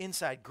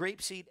inside.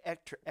 Grapeseed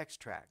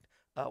extract,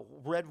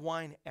 red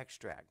wine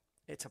extract.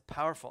 It's a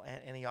powerful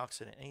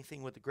antioxidant.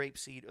 Anything with the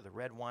grapeseed or the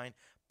red wine.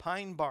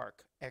 Pine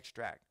bark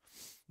extract,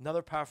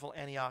 another powerful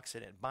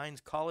antioxidant. Binds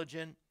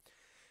collagen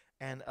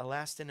And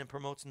elastin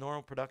promotes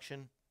normal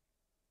production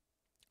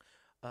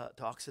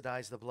to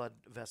oxidize the blood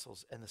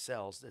vessels and the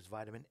cells. There's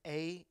vitamin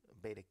A,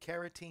 beta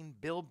carotene,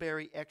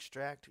 bilberry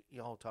extract.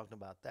 You all talking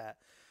about that.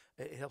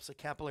 It helps the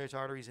capillaries,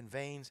 arteries, and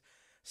veins.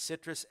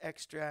 Citrus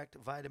extract,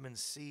 vitamin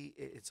C.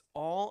 It's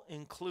all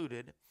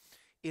included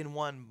in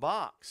one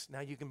box.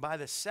 Now you can buy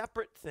the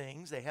separate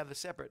things. They have the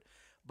separate,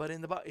 but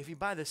in the if you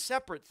buy the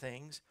separate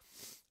things,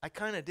 I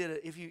kind of did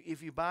it.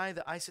 If you buy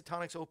the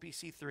Isotonics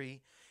OPC3,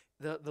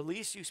 the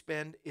least you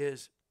spend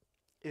is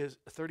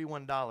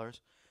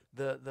 $31.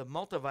 The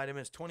multivitamin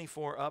is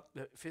 24 up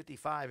to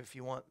 55 if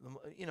you want.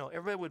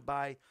 Everybody would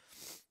buy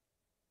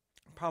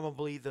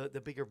probably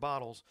the bigger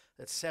bottles.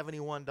 That's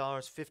 $71,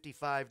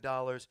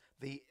 $55.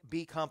 The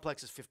B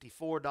complex is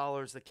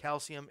 $54. The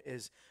calcium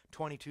is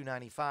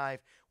 $22.95.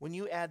 When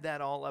you add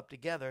that all up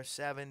together,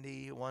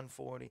 $70,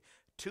 $140,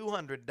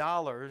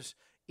 $200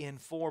 in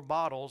 4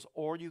 bottles,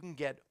 or you can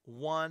get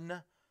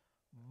 $1.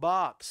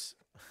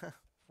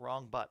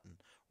 Wrong button.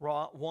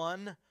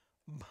 One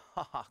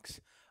box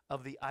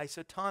of the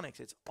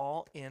Isotonics. It's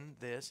all in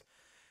this.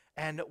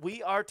 And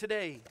we are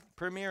today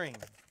premiering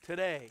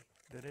today.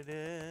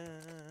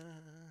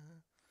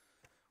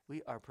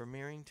 We are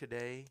premiering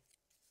today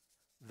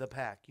the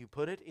pack. You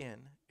put it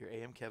in your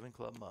AM Kevin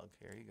Club mug.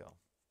 Here you go.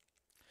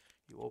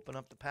 You open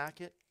up the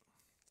packet.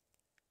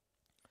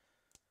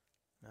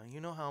 Now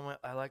you know how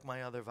I like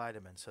my other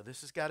vitamins. So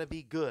this has got to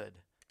be good.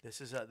 This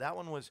is that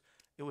one was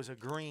a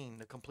green,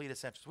 the Complete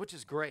Essentials, which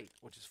is great,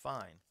 which is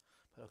fine.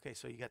 But okay,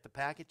 so you got the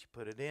packet. You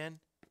put it in.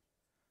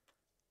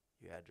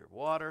 You add your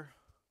water.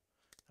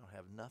 I don't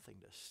have nothing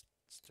to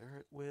stir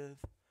it with.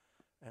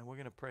 And we're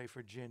going to pray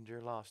for Ginger,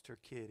 lost her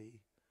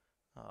kitty.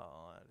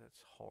 Oh,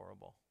 that's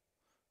horrible.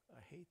 I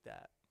hate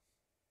that.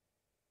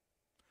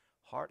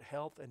 Heart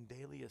health and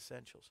daily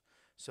essentials.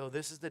 So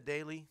this is the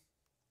daily.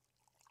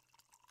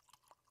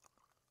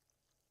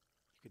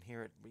 You can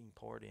hear it being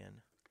poured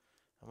in.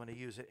 I'm going to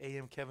use an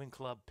AM Kevin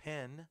Club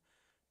pen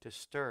to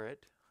stir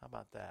it. How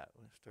about that?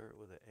 We'll stir it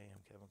with an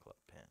AM Kevin Club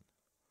pen.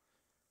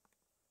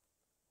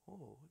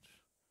 Oh, it's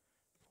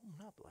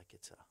foaming up like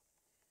it's a...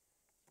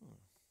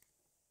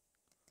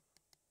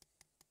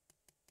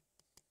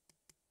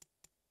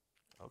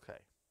 Okay.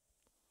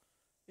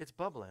 It's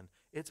bubbling.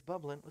 It's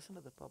bubbling. Listen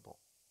to the bubble.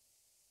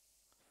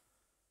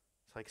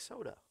 It's like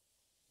soda.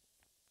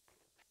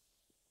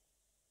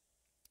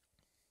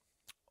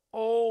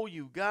 Oh,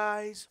 you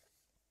guys.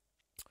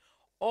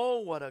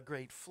 Oh, what a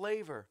great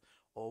flavor.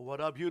 Oh, what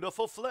a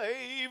beautiful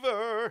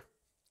flavor.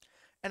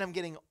 And I'm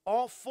getting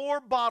all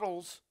 4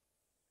 bottles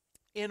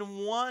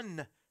in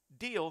one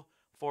deal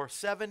for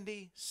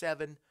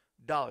 $77.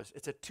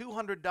 It's a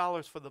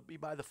 $200 for you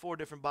buy the 4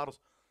 different bottles.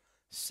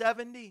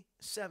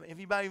 77. If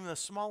you buy even the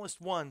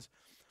smallest ones,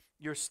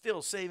 you're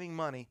still saving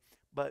money.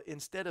 But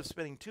instead of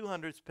spending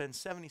 200, spend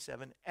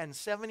 77. And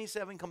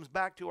 77 comes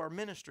back to our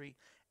ministry.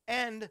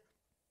 And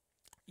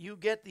you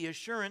get the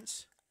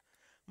assurance,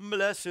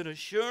 blessed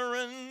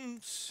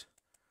assurance,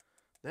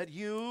 that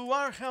you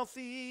are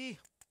healthy.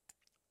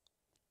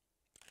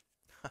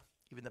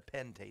 Even the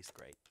pen tastes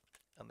great.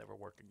 I'll never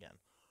work again.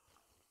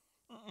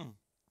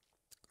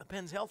 The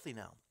pen's healthy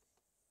now.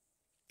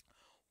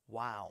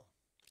 Wow.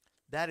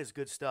 That is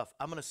good stuff.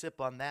 I'm going to sip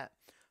on that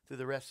through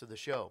the rest of the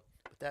show.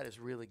 But that is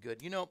really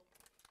good. I hope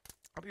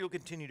you'll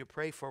continue to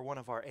pray for one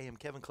of our AM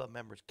Kevin Club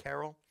members,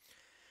 Carol.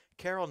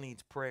 Carol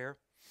needs prayer.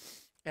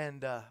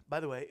 And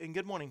by the way, and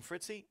good morning,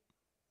 Fritzy.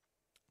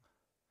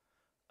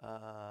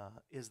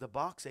 Is the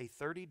box a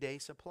 30-day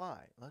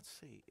supply? Let's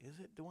see. Is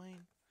it,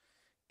 Dwayne?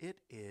 It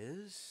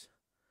is.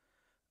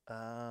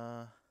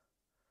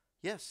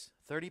 Yes,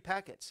 30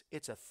 packets.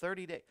 It's a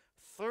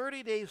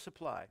 30-day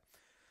supply.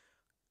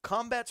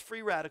 Combats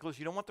free radicals.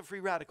 You don't want the free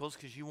radicals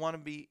because you want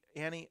to be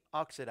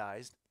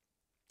antioxidized.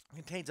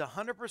 Contains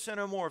 100%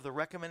 or more of the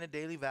recommended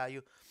daily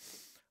value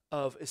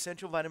of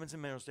essential vitamins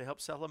and minerals to help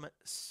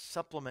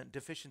supplement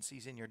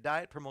deficiencies in your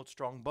diet, promote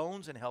strong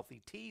bones and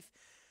healthy teeth,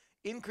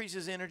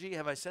 increases energy.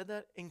 Have I said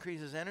that?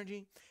 Increases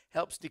energy,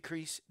 helps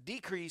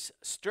decrease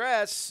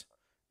stress,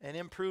 and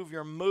improve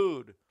your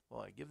mood.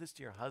 Boy, give this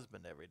to your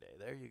husband every day.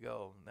 There you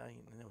go. Now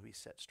you'll be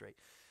set straight.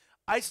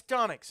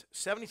 Isotonics,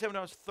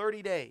 $77,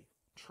 30-day.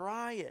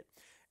 Try it.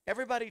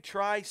 Everybody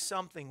try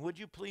something. Would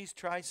you please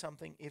try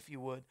something if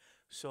you would?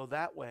 So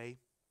that way,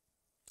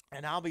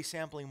 and I'll be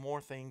sampling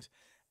more things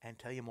and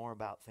tell you more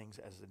about things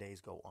as the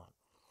days go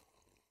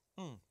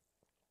on.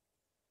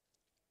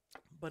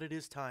 But it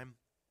is time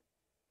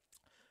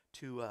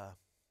to,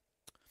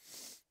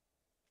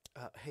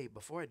 hey,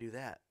 before I do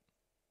that,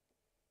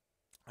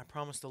 I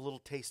promised a little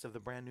taste of the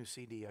brand new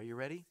CD. Are you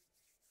ready?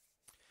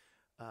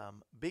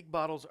 Big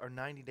bottles are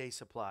 90-day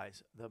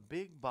supplies. The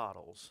big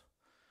bottles...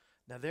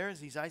 Now, there's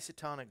these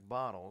isotonic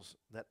bottles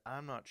that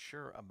I'm not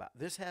sure about.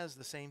 This has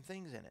the same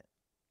things in it.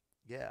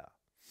 Yeah.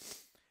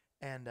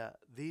 And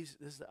this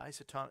is the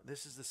isotonic.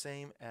 This is the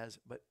same as,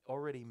 but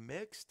already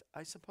mixed,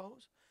 I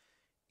suppose,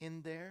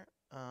 in there.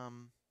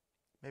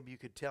 Maybe you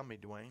could tell me,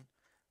 Dwayne.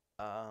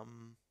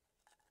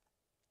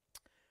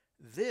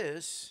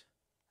 This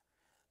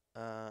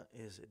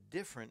is a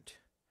different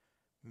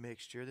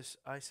mixture. This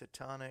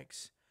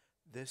isotonics.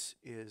 This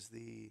is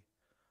the,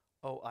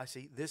 oh, I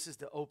see. This is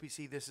the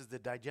OPC. This is the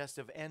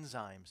digestive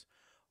enzymes.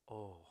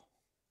 Oh,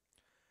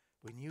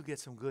 when you get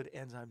some good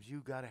enzymes,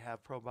 you got to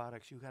have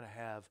probiotics. You got to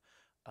have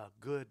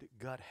good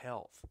gut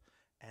health.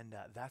 And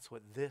that's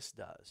what this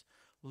does.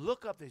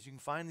 Look up this. You can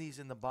find these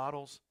in the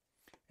bottles.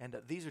 And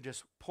these are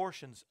just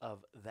portions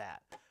of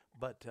that.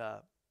 But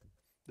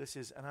this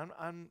is, and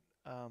I'm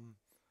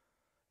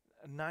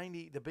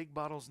 90, the big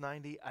bottle's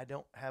 90. I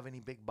don't have any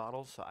big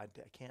bottles, so I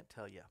can't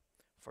tell you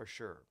for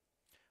sure.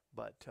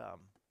 But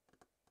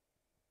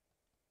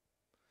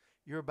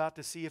you're about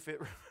to see if it...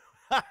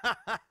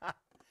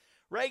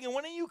 Reagan,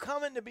 when are you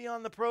coming to be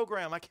on the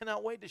program? I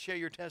cannot wait to share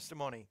your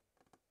testimony.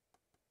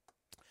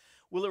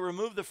 Will it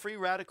remove the free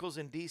radicals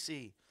in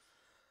D.C.?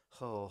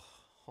 Oh,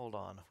 hold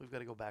on. We've got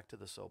to go back to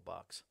the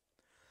soapbox.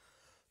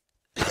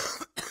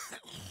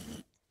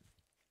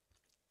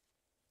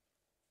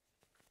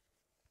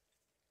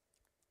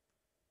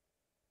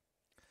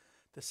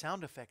 The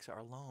sound effects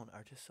alone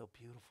are just so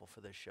beautiful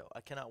for this show. I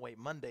cannot wait.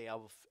 Monday,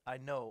 I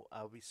know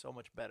I'll be so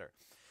much better.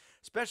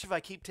 Especially if I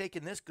keep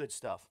taking this good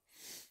stuff.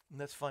 And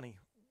that's funny.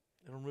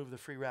 It'll remove the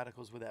free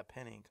radicals with that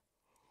pen ink.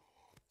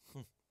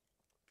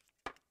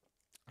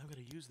 I'm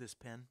going to use this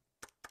pen.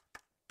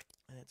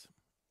 And it's...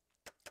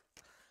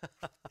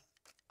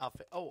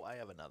 I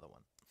have another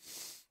one.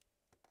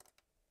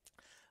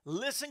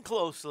 Listen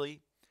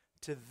closely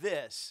to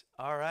this,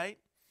 all right?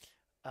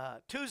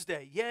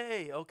 Tuesday,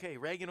 yay. Okay,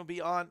 Reagan will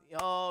be on.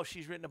 Oh,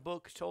 she's written a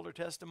book, told her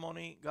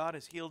testimony. God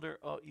has healed her.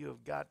 Oh, you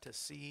have got to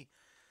see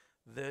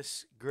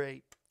this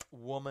great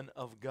woman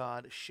of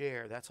God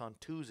share. That's on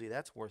Tuesday.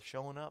 That's worth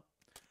showing up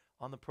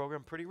on the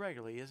program pretty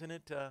regularly, isn't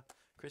it,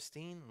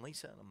 Christine and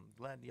Lisa? I'm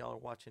glad y'all are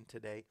watching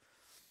today.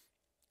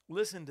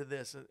 Listen to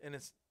this, and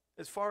it's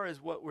as far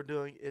as what we're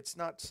doing, it's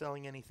not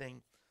selling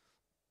anything.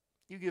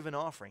 You give an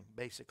offering,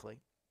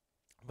 basically,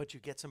 but you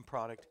get some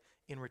product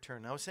in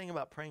return. I was saying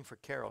about praying for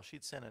Carol.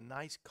 She'd sent a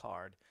nice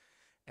card,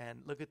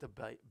 and look at the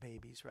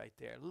babies right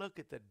there. Look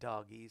at the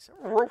doggies.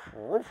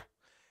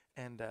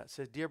 And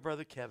says, Dear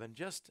Brother Kevin,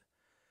 just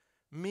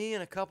me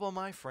and a couple of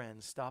my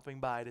friends stopping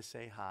by to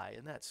say hi.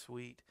 Isn't that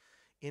sweet?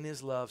 In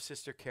his love,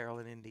 Sister Carol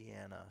in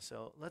Indiana.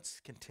 So let's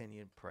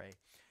continue to pray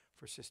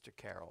for Sister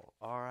Carol.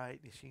 All right?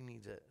 She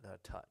needs a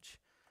touch,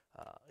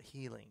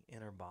 healing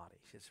in her body.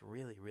 She just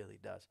really, really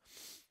does.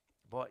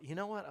 But you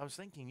know what? I was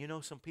thinking,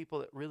 some people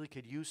that really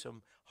could use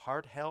some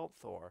heart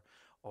health or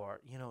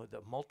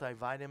the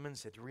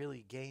multivitamins that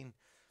really gain,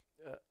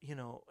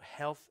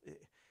 health.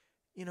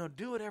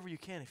 Do whatever you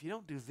can. If you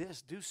don't do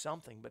this, do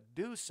something. But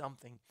do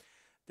something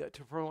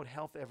to promote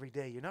health every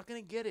day. You're not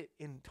going to get it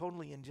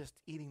totally in just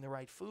eating the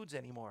right foods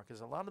anymore,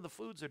 because a lot of the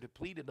foods are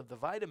depleted of the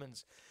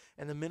vitamins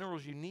and the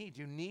minerals you need.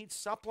 You need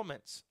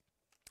supplements.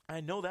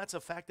 I know that's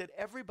a fact that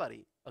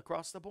everybody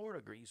across the board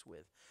agrees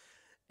with.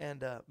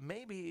 And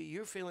maybe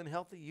you're feeling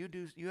healthy.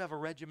 You have a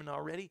regimen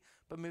already,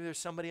 but maybe there's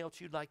somebody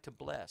else you'd like to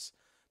bless.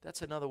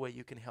 That's another way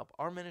you can help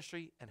our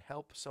ministry and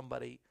help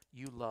somebody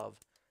you love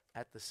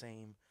at the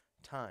same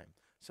time.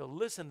 So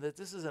listen,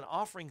 this is an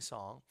offering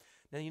song.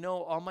 Now,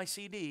 on my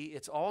CD,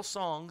 it's all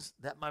songs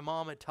that my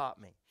mom had taught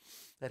me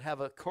that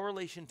have a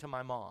correlation to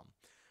my mom.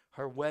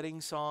 Her wedding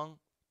song,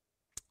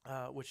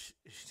 which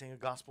she sang a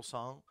gospel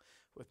song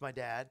with my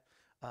dad.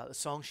 The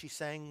song she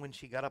sang when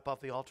she got up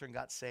off the altar and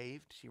got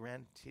saved.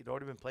 She'd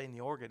already been playing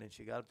the organ, and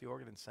she got up the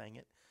organ and sang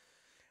it.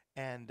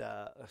 And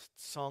a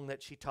song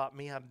that she taught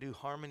me how to do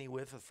harmony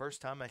with the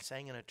first time I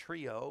sang in a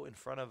trio in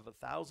front of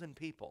 1,000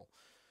 people.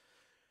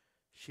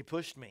 She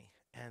pushed me.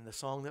 And the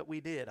song that we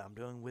did, I'm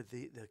doing with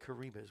the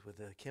Karibas, with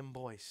the Kim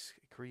Boyce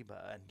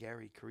Kariba and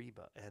Gary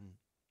Kariba.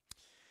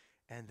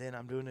 And then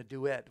I'm doing a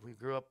duet. We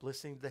grew up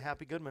listening to the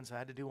Happy Goodmans. I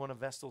had to do one of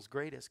Vestal's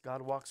greatest,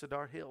 God Walks the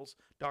Dark Hills.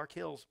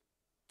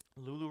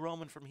 Lulu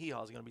Roman from Hee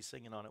Haw is going to be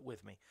singing on it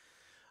with me.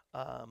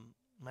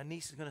 My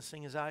niece is going to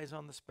sing His Eyes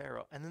on the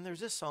Sparrow. And then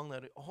there's this song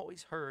that I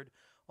always heard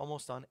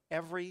almost on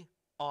every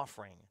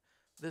offering.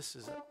 This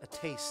is a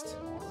taste.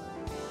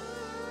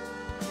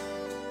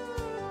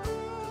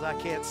 I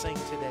can't sing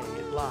today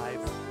live.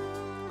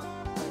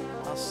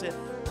 I'll sit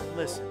and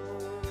listen.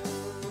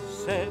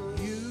 Said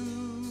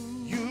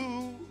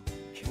you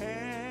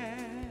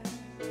can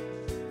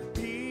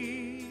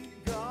be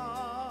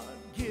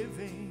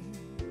God-giving,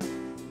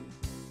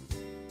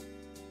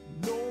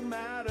 no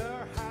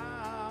matter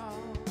how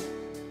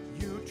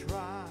you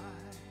try,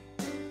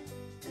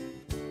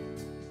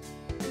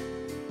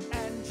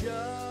 and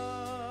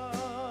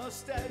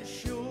just as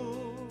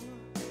sure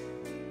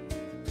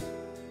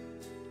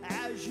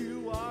as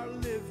you are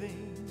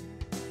living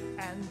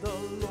and the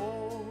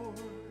Lord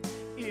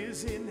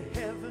is in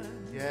heaven,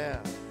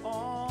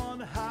 on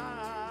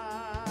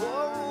high.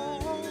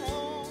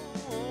 Whoa.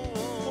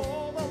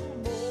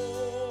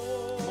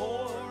 The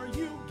more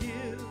you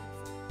give,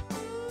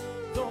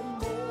 the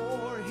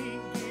more He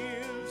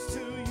gives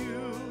to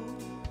you.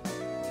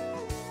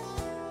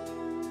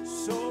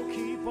 So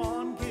keep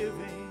on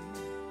giving,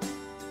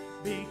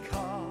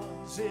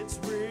 because it's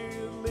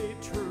really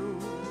true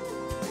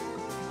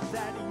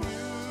that you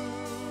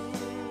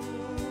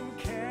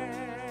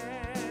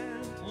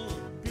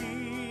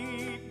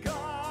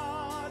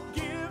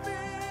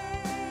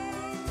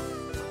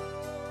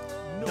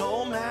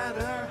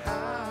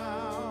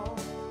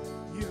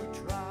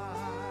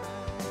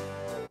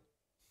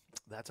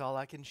all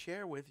I can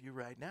share with you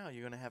right now.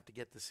 You're going to have to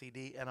get the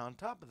CD. And on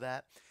top of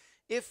that,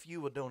 if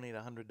you will donate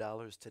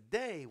 $100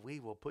 today, we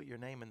will put your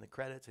name in the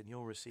credits and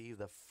you'll receive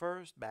the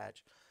first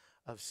batch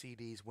of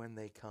CDs when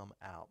they come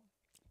out.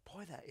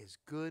 Boy, that is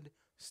good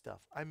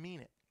stuff. I mean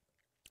it.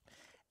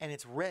 And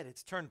it's red.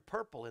 It's turned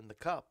purple in the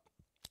cup.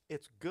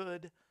 It's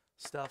good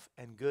stuff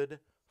and good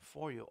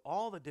for you.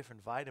 All the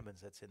different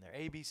vitamins that's in there.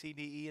 A, B, C,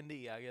 D, E, and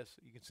D. I guess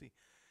you can see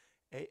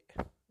E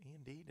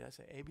and D. Did I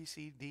say A, B,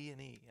 C, D,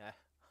 and E?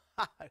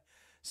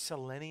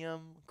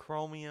 Selenium,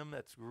 chromium.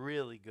 That's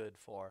really good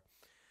for.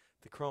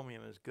 The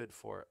chromium is good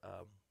for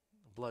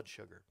blood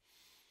sugar.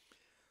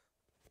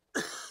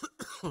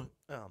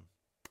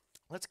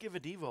 Let's give a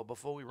Devo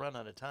before we run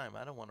out of time.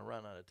 I don't want to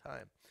run out of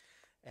time.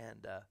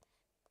 And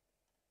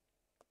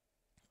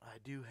I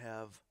do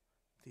have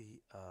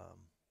the,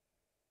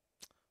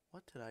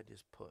 what did I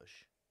just push?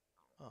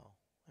 Oh,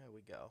 there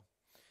we go.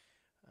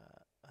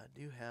 I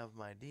do have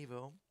my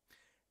Devo.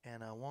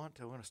 And I want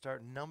to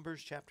start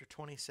Numbers chapter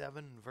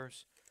 27,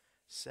 verse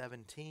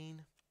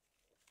 17.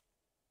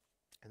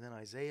 And then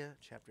Isaiah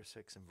chapter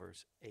 6 and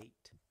verse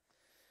 8.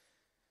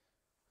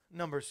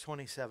 Numbers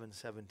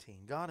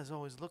 27:17. God is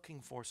always looking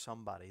for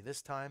somebody.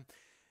 This time,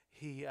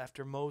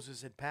 after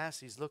Moses had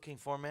passed, he's looking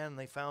for a man, and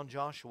they found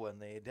Joshua,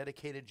 and they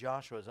dedicated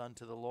Joshua as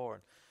unto the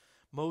Lord.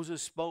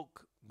 Moses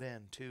spoke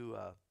then to,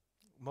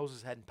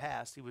 Moses hadn't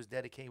passed. He was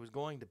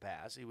going to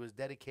pass. He was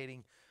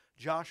dedicating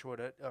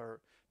Joshua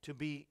to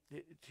be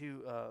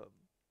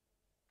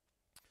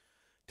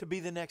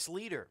the next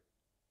leader.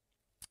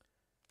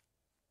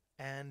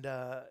 And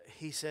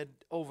he said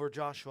over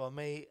Joshua,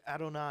 may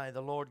Adonai,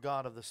 the Lord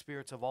God of the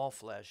spirits of all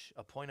flesh,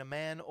 appoint a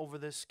man over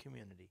this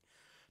community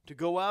to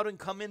go out and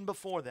come in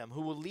before them,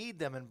 who will lead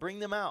them and bring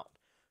them out,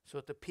 so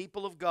that the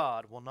people of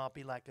God will not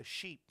be like a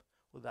sheep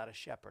without a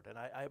shepherd. And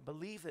I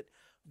believe that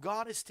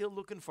God is still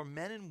looking for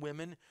men and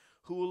women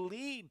who will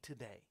lead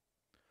today,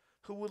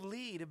 who will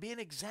lead and be an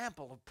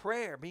example of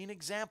prayer, be an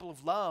example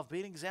of love, be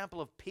an example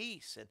of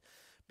peace, and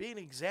be an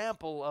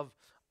example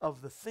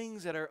of the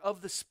things that are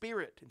of the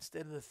Spirit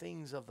instead of the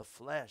things of the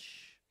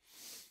flesh.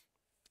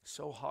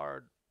 So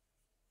hard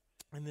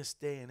in this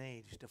day and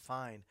age to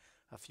find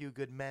a few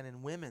good men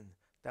and women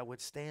that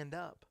would stand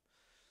up.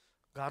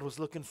 God was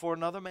looking for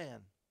another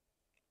man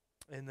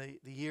in the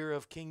year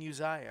of King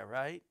Uzziah,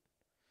 right?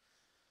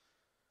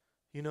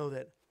 You know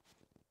that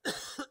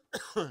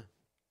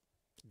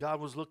God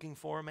was looking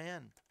for a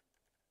man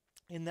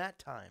in that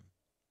time.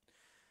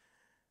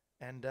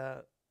 And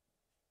the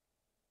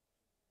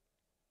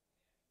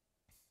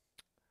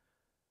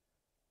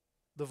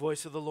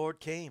voice of the Lord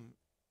came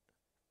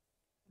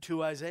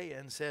to Isaiah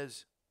and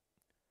says,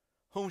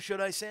 whom should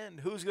I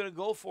send? Who's going to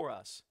go for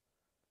us?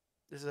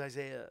 This is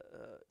Isaiah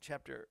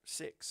chapter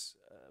 6,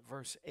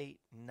 verse 8,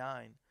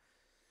 9,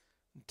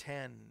 and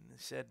 10.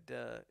 It said,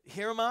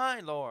 here am I,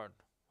 Lord,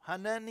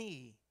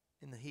 Hanani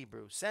in the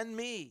Hebrew. Send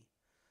me.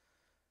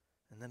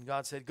 And then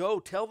God said, go,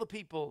 tell the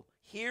people,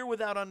 hear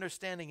without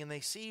understanding, and they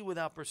see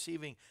without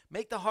perceiving.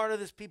 Make the heart of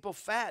this people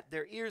fat,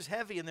 their ears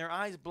heavy, and their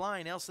eyes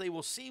blind, else they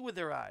will see with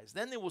their eyes.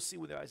 Then they will see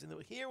with their eyes, and they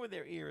will hear with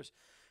their ears,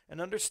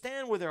 and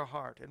understand with their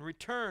heart, and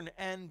return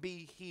and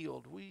be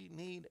healed. We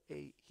need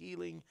a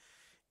healing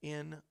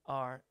in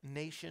our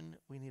nation.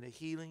 We need a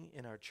healing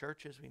in our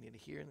churches. We need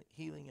a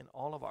healing in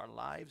all of our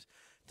lives.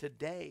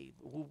 Today,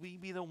 will we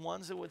be the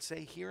ones that would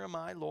say, here am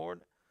I,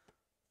 Lord,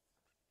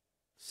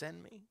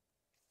 send me?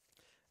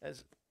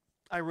 As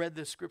I read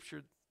this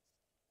scripture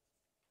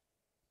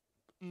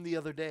the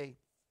other day,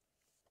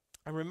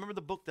 I remember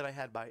the book that I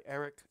had by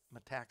Eric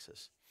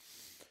Metaxas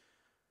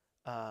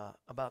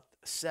about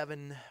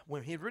 7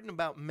 women. He had written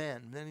about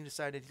men, and then he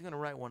decided he's going to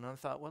write one. And I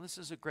thought, well, this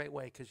is a great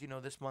way because, you know,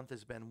 this month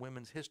has been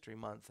Women's History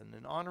Month, and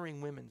in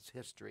honoring women's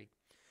history,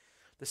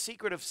 the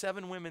secret of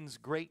 7 women's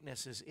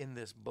greatness is in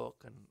this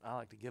book. And I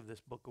like to give this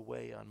book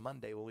away on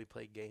Monday when we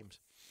play games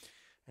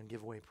and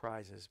give away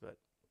prizes, but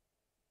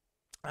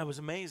I was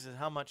amazed at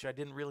how much I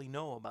didn't really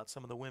know about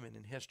some of the women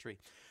in history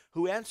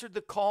who answered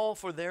the call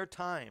for their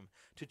time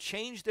to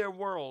change their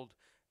world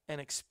and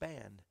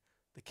expand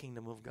the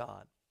kingdom of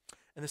God.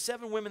 And the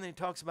 7 women that he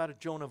talks about are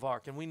Joan of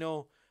Arc. And we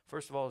know,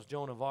 first of all, as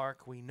Joan of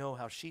Arc, we know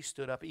how she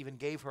stood up, even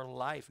gave her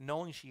life,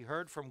 knowing she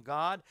heard from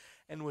God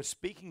and was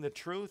speaking the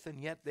truth,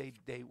 and yet they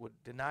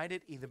would denied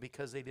it, either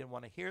because they didn't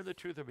want to hear the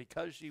truth or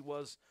because she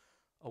was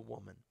a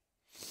woman.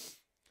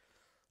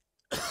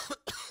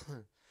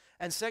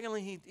 And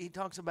secondly, he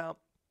talks about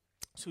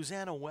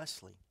Susanna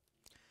Wesley,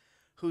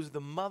 who's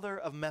the mother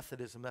of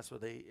Methodism. That's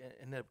what they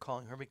ended up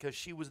calling her, because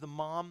she was the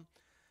mom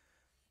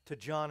to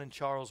John and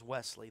Charles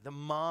Wesley, the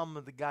mom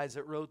of the guys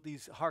that wrote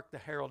these Hark the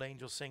Herald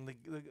Angels Sing,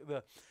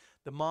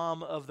 the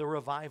mom of the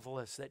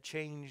revivalists that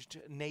changed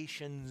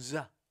nations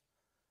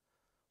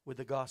with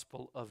the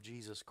gospel of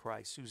Jesus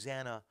Christ,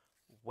 Susanna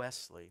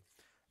Wesley.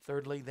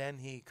 Thirdly, then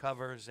he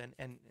covers,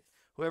 and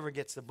whoever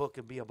gets the book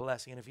can be a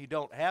blessing. And if you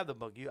don't have the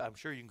book, I'm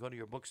sure you can go to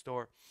your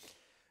bookstore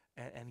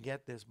and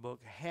get this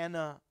book.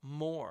 Hannah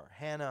More.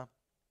 Hannah,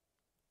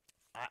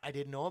 I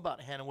didn't know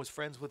about Hannah, was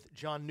friends with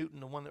John Newton,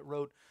 the one that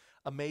wrote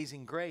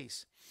Amazing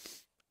Grace.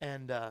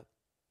 And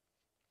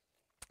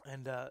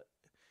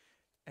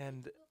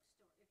And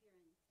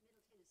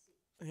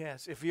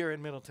yes, if you're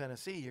in Middle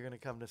Tennessee, you're going to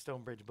come to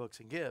Stonebridge Books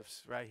and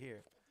Gifts right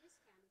here.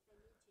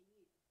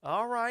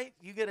 All right,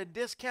 you get a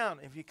discount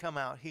if you come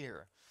out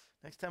here.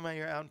 Next time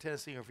you're out in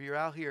Tennessee, or if you're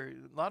out here,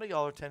 a lot of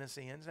y'all are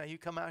Tennesseans. Now you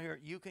come out here,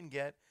 you can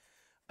get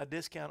a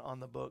discount on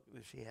the book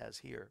that she has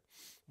here.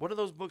 What do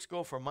those books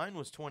go for? Mine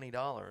was $20.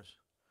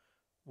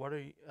 What are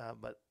you?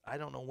 But I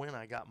don't know when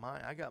I got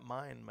mine. I got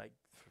mine like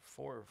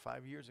 4 or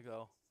 5 years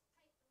ago.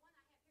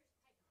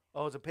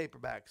 Oh, it's a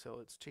paperback, so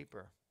it's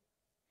cheaper.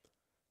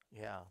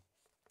 Yeah,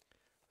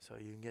 so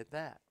you can get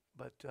that.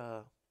 But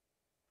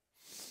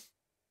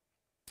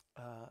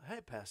hey,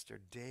 Pastor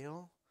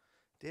Dale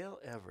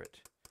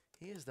Everett.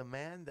 He is the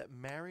man that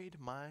married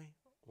my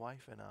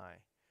wife and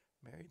I,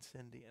 married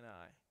Cindy and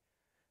I,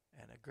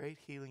 and a great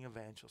healing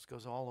evangelist,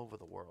 goes all over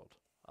the world.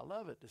 I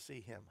love it to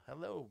see him.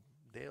 Hello,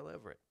 Dale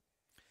Everett.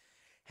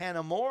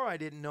 Hannah More I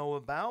didn't know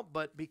about,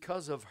 but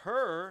because of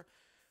her,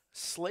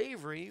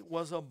 slavery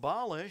was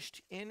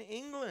abolished in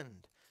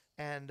England.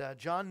 And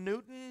John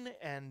Newton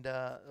and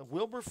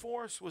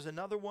Wilberforce was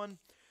another one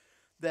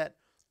that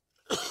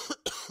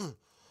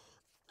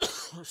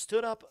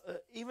stood up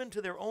even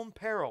to their own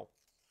peril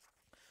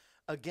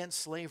against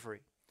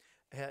slavery.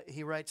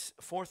 He writes,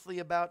 fourthly,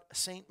 about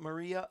Saint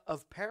Maria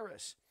of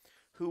Paris,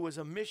 who was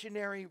a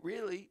missionary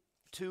really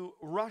to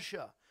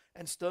Russia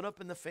and stood up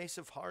in the face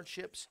of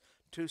hardships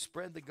to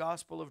spread the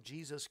gospel of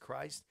Jesus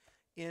Christ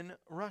in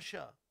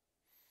Russia.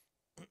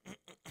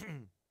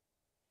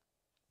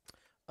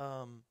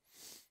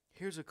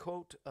 Here's a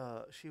quote.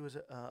 She was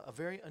a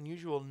very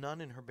unusual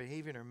nun in her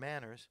behavior and her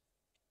manners.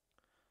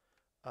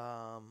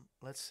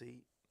 Let's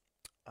see.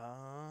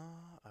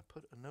 I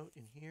put a note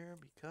in here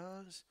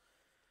because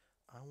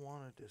I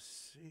wanted to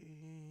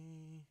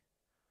see.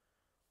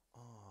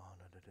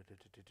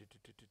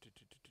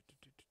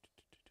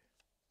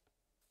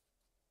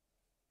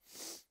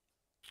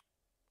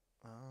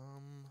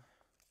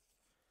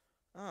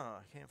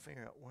 I can't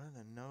figure out where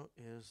the note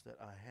is that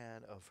I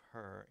had of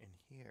her in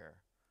here.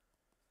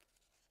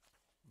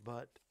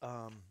 But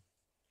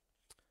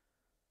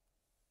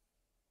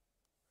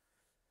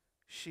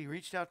she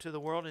reached out to the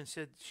world and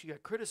said she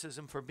got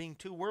criticism for being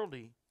too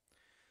worldly.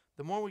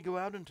 The more we go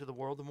out into the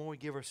world, the more we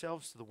give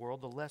ourselves to the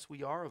world, the less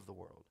we are of the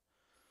world.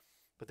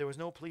 But there was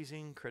no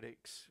pleasing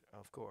critics,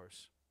 of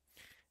course.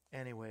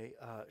 Anyway,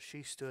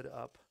 she stood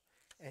up,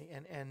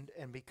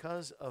 and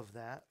because of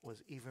that,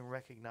 was even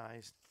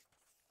recognized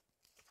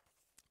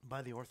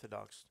by the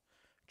Orthodox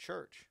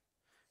Church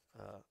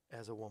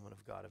as a woman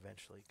of God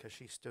eventually, because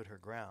she stood her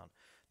ground.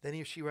 Then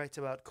here she writes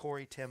about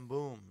Corrie ten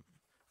Boom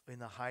in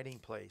the hiding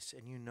place,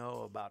 and you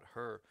know about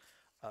her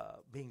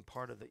being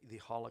part of the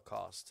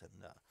Holocaust and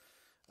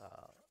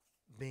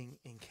being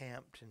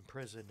encamped and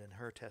imprisoned, and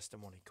her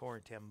testimony.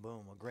 Corrie ten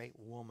Boom, a great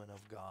woman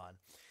of God.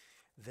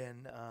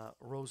 Then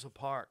Rosa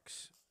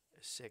Parks,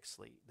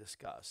 sixthly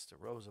discussed.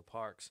 Rosa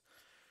Parks,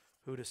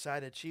 who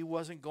decided she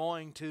wasn't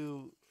going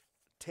to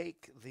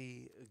take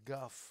the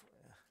guff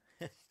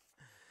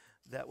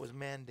that was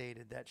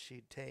mandated that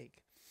she'd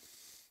take.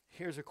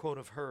 Here's a quote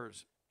of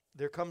hers.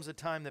 There comes a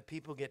time that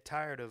people get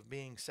tired of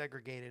being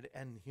segregated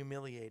and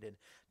humiliated,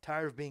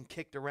 tired of being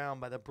kicked around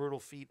by the brutal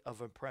feet of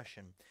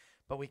oppression.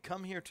 But we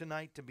come here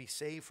tonight to be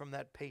saved from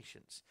that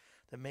patience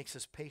that makes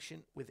us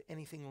patient with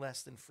anything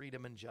less than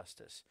freedom and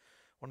justice.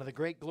 One of the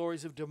great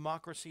glories of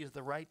democracy is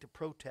the right to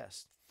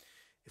protest.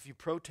 If you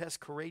protest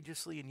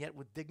courageously and yet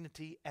with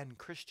dignity and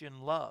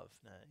Christian love.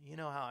 Now, you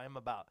know how I am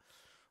about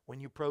when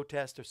you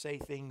protest or say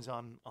things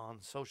on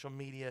social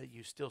media,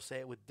 you still say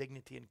it with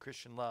dignity and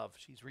Christian love.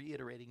 She's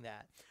reiterating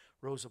that.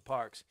 Rosa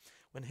Parks.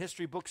 When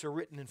history books are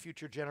written in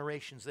future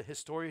generations, the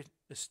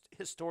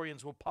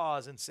historians will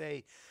pause and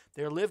say,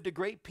 there lived a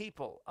great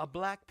people, a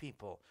black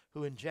people,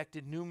 who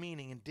injected new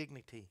meaning and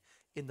dignity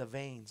in the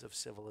veins of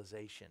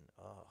civilization.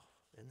 Oh,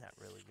 isn't that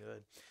really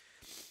good?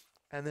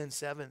 And then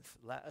seventh,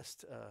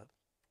 last,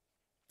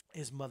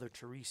 is Mother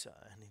Teresa.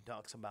 And he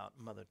talks about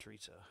Mother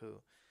Teresa,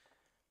 who,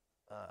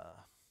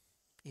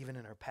 even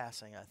in her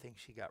passing, I think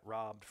she got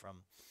robbed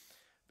from,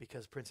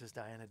 because Princess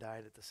Diana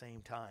died at the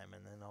same time,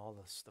 and then all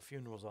the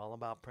funeral's all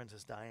about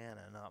Princess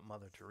Diana, not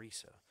Mother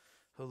Teresa,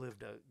 who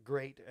lived a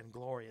great and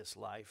glorious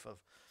life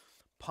of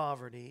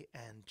poverty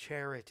and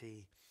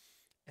charity,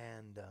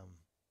 and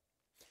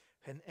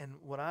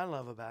what I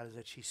love about it is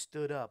that she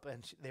stood up,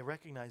 and they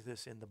recognize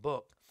this in the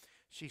book.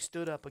 She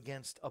stood up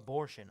against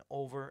abortion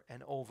over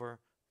and over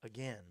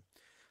again.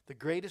 The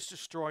greatest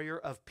destroyer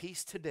of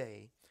peace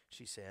today,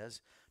 she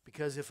says,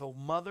 because if a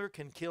mother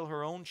can kill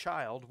her own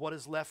child, what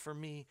is left for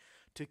me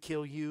to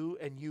kill you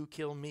and you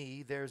kill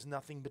me? There's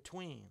nothing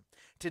between.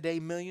 Today,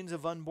 millions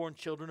of unborn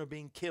children are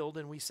being killed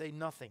and we say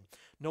nothing.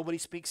 Nobody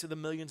speaks of the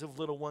millions of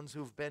little ones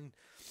who've been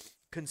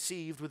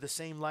conceived with the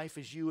same life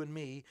as you and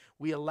me.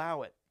 We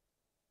allow it.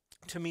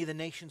 To me, the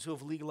nations who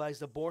have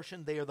legalized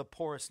abortion, they are the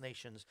poorest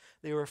nations.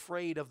 They are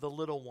afraid of the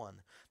little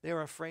one. They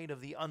are afraid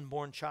of the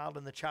unborn child,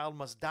 and the child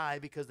must die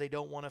because they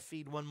don't want to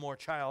feed one more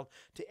child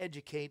to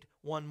educate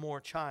one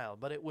more child.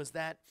 But it was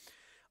that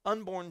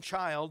unborn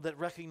child that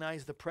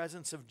recognized the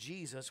presence of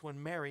Jesus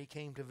when Mary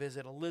came to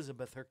visit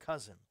Elizabeth, her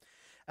cousin.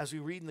 As we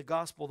read in the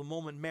gospel, the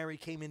moment Mary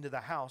came into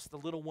the house, the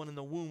little one in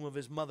the womb of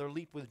his mother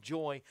leaped with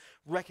joy,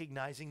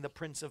 recognizing the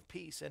Prince of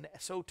Peace. And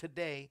so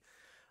today,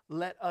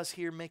 let us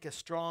here make a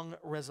strong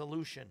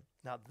resolution.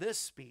 Now, this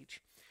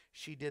speech,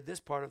 she did this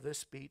part of this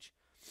speech.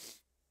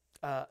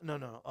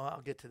 No,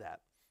 I'll get to that.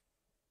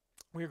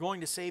 We are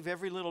going to save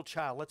every little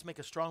child. Let's make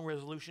a strong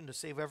resolution to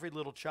save every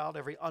little child,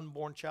 every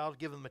unborn child,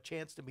 give them a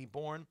chance to be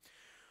born.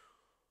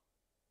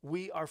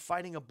 We are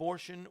fighting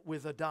abortion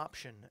with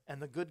adoption,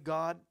 and the good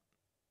God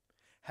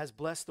has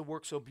blessed the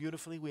work so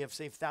beautifully. We have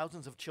saved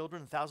thousands of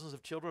children, and thousands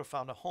of children have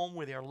found a home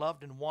where they are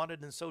loved and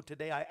wanted. And so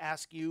today I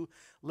ask you,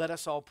 let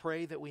us all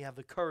pray that we have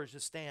the courage to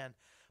stand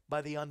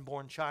by the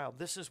unborn child.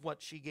 This is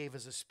what she gave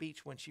as a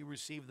speech when she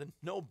received the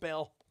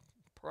Nobel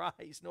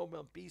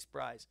Peace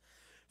Prize.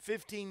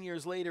 15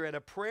 years later, at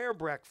a prayer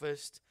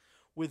breakfast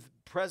with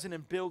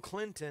President Bill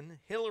Clinton,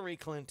 Hillary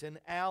Clinton,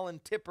 Al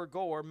and Tipper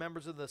Gore,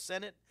 members of the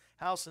Senate,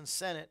 House and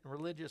Senate, and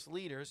religious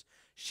leaders,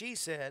 she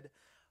said,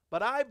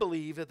 "But I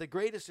believe that the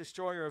greatest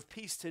destroyer of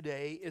peace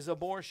today is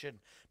abortion,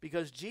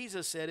 because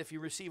Jesus said, if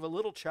you receive a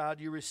little child,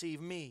 you receive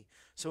me.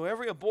 So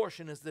every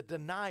abortion is the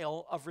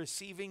denial of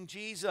receiving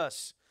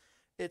Jesus.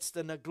 It's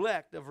the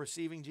neglect of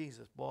receiving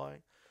Jesus."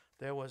 Boy,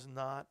 there was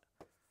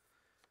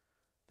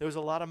a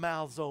lot of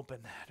mouths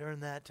open during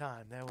that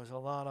time. There was a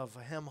lot of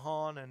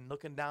hem-hawing and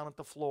looking down at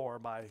the floor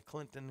by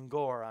Clinton and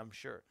Gore, I'm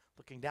sure.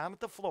 Looking down at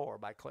the floor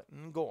by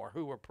Clinton and Gore,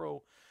 who were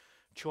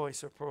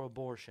pro-choice or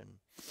pro-abortion.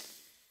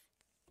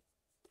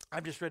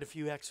 I've just read a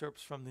few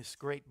excerpts from this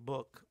great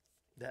book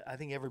that I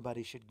think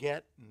everybody should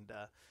get. And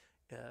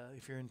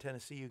if you're in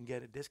Tennessee, you can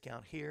get a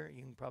discount here.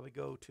 You can probably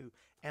go to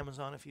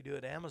Amazon. If you do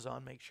it at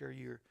Amazon, make sure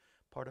you're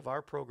part of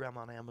our program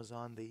on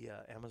Amazon, the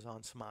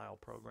Amazon Smile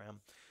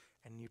program.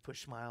 And you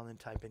push Smile and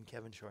type in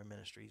Kevin Shorey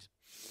Ministries.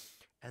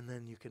 And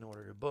then you can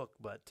order your book.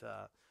 But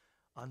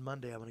on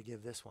Monday, I'm going to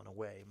give this one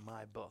away,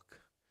 my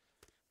book,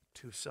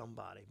 to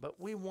somebody.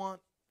 But we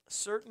want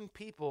certain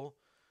people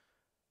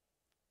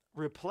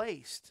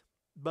replaced.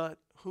 But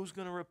who's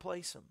going to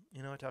replace them?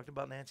 You know, I talked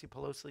about Nancy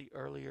Pelosi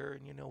earlier,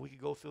 and, you know, we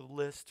could go through the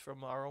list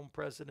from our own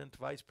president,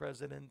 vice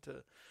president,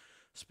 to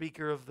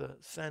Speaker of the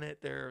Senate,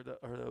 or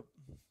the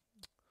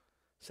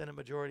Senate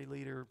Majority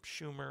Leader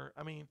Schumer.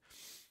 I mean,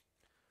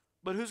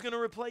 but who's going to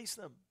replace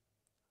them?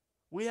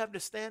 We have to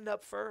stand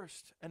up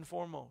first and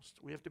foremost.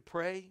 We have to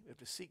pray. We have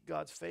to seek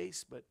God's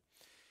face. But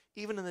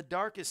even in the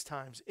darkest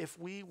times, if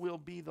we will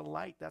be the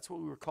light, that's what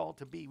we were called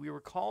to be. We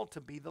were called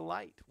to be the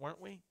light,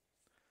 weren't we?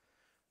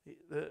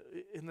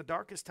 In the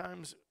darkest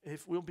times,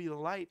 if we'll be the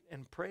light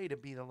and pray to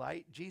be the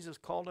light, Jesus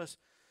called us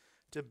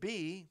to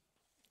be.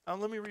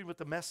 Let me read what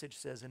the Message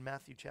says in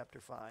Matthew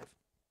chapter 5.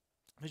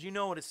 Because you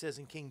know what it says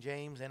in King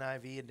James,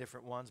 NIV, and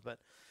different ones. But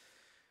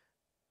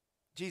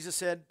Jesus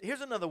said, here's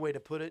another way to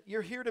put it.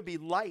 You're here to be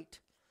light,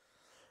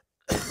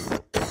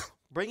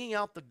 bringing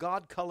out the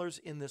God colors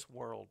in this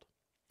world.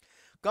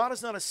 God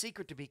is not a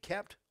secret to be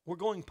kept. We're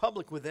going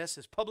public with this,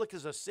 as public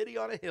as a city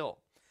on a hill.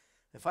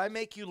 If I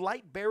make you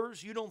light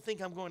bearers, you don't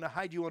think I'm going to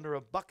hide you under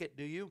a bucket,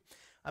 do you?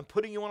 I'm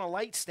putting you on a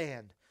light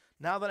stand.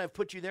 Now that I've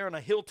put you there on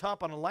a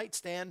hilltop on a light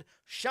stand,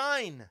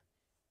 shine.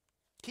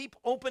 Keep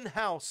open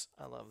house.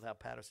 I love how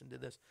Patterson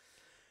did this.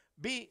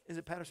 Is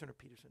it Patterson or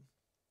Peterson?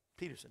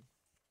 Peterson.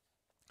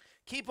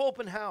 Keep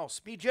open house.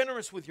 Be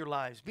generous with your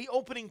lives. Be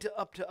opening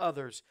up to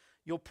others.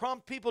 You'll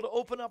prompt people to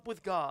open up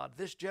with God,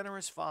 this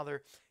generous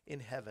Father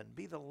in heaven.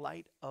 Be the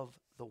light of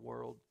the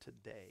world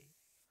today.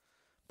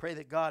 Pray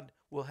that God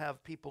will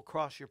have people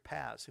cross your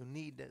paths who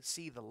need to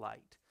see the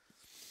light.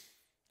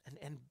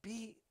 And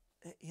be,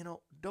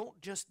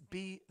 don't just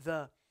be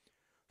the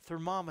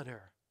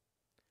thermometer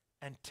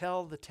and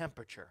tell the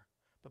temperature,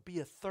 but be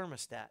a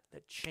thermostat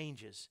that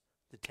changes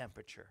the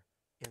temperature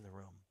in the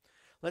room.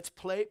 Let's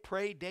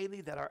pray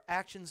daily that our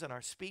actions and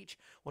our speech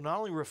will not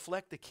only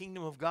reflect the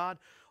kingdom of God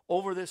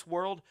over this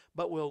world,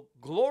 but will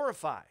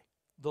glorify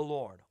the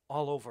Lord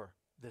all over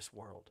this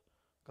world.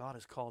 God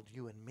has called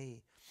you and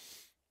me.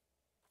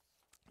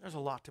 There's a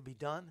lot to be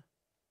done,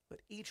 but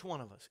each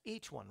one of us,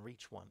 each one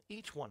reach one,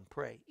 each one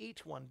pray,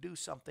 each one do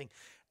something,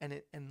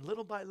 and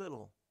little by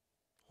little,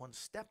 one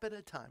step at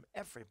a time,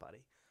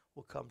 everybody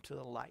will come to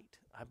the light.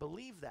 I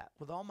believe that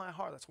with all my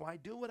heart. That's why I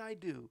do what I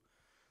do.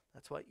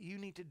 That's why you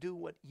need to do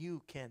what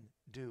you can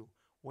do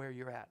where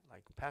you're at.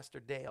 Like Pastor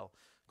Dale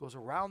goes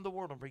around the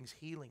world and brings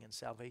healing and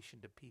salvation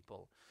to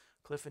people.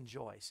 Cliff and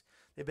Joyce,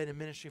 they've been in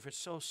ministry for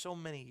so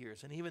many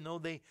years, and even though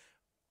they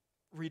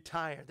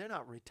retired, they're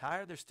not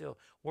retired. They're still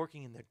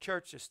working in their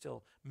church. They're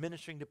still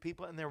ministering to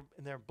people, and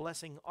they're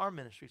blessing our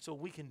ministry, so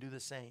we can do the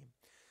same.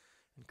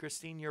 And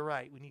Christine, you're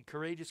right. We need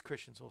courageous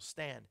Christians who will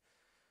stand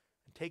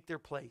and take their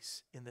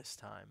place in this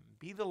time.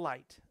 Be the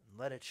light and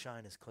let it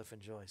shine, as Cliff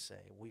and Joyce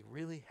say. We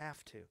really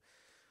have to.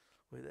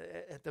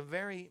 At the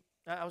very,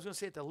 I was going to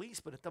say at the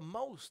least, but at the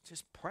most,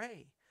 just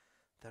pray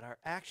that our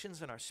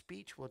actions and our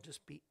speech will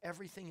just be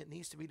everything it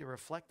needs to be to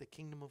reflect the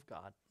kingdom of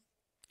God,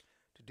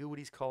 to do what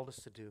He's called us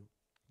to do,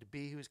 to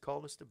be who He's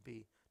called us to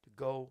be, to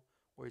go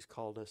where He's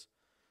called us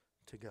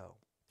to go.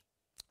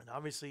 And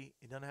obviously,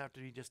 it doesn't have to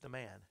be just a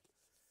man.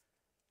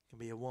 It can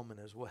be a woman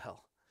as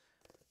well.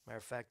 Matter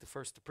of fact, the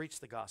first to preach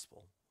the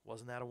gospel,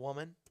 wasn't that a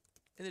woman?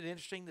 Isn't it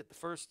interesting that the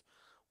first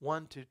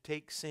one to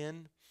take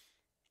sin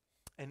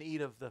and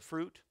eat of the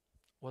fruit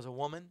was a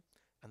woman,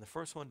 and the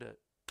first one to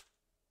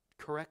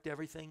correct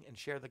everything and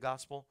share the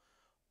gospel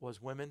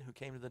was women who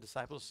came to the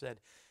disciples and said,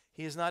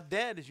 he is not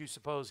dead as you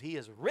suppose, he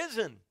is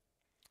risen.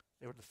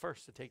 They were the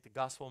first to take the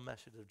gospel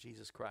message of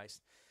Jesus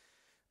Christ.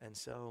 And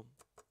so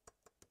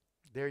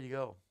there you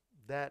go.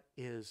 That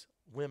is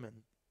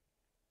women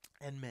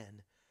and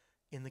men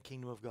in the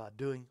kingdom of God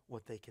doing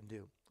what they can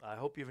do. I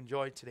hope you've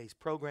enjoyed today's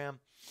program.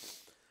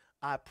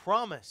 I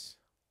promise,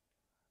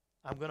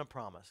 I'm going to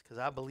promise, because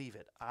I believe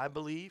it. I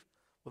believe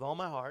with all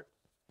my heart.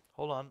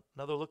 Hold on,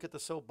 another look at the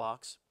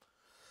soapbox.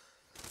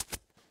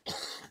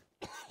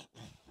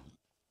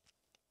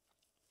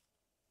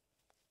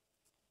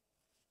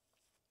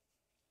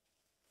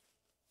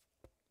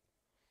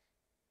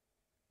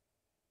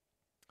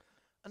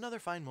 Another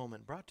fine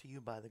moment brought to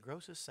you by the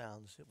grossest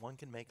sounds that one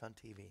can make on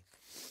TV.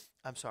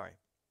 I'm sorry.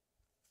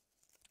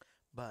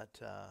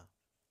 But,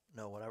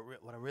 no, what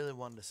I really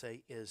wanted to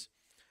say is,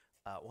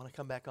 when I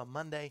come back on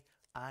Monday,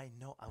 I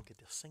know I'll get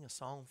to sing a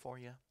song for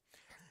you.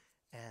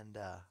 And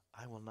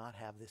I will not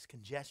have this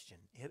congestion.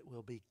 It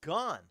will be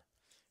gone.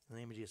 In the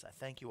name of Jesus, I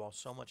thank you all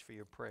so much for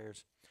your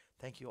prayers.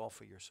 Thank you all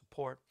for your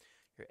support.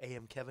 Your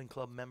AM Kevin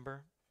Club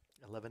member,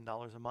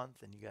 $11 a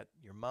month, and you got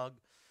your mug.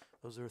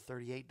 Those are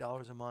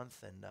 $38 a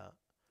month, and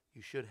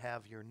you should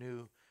have your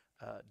new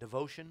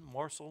devotion,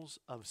 Morsels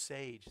of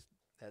Sage,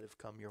 that have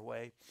come your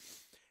way,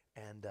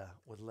 and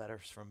with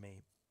letters from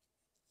me.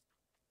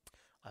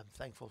 I'm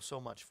thankful so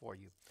much for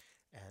you,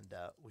 and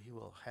we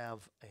will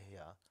have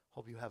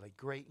hope you have a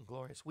great and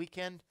glorious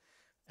weekend,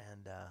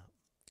 and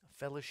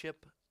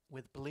fellowship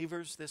with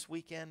believers this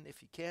weekend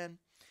if you can.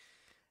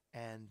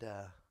 And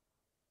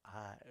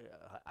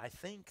I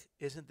think,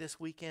 isn't this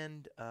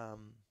weekend,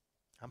 I'm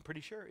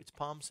pretty sure it's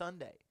Palm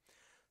Sunday.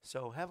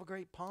 So have a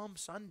great Palm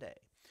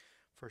Sunday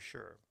for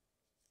sure.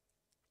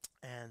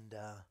 And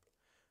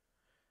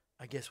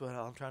I guess what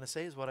I'm trying to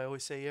say is what I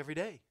always say every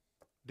day.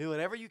 Do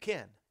whatever you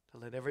can to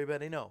let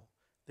everybody know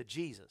that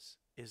Jesus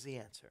is the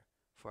answer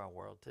for our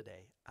world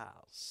today.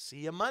 I'll see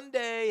you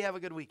Monday. Have a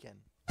good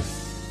weekend.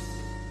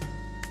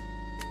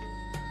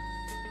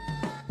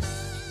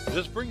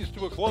 This brings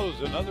to a close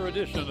another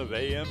edition of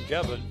AM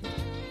Kevin.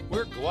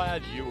 We're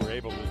glad you were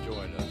able to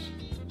join us.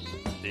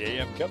 The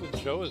AM Kevin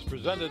Show is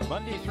presented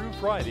Monday through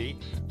Friday,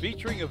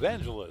 featuring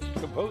evangelist,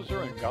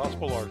 composer, and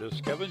gospel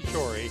artist Kevin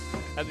Shorey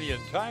and the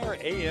entire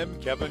AM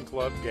Kevin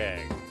Club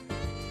gang.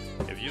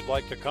 If you'd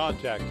like to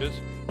contact us,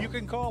 you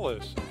can call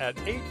us at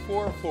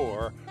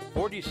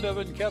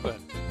 844-47-KEVIN.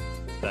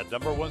 That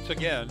number once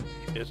again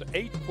is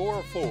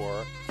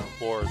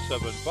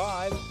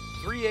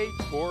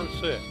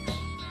 844-475-3846.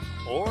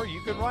 Or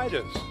you can write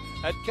us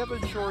at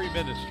Kevin Shorey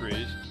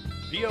Ministries,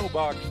 P.O.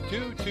 Box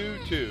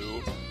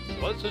 222,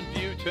 Pleasant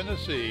View,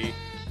 Tennessee,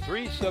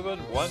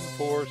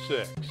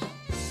 37146.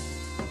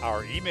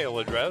 Our email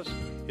address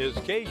is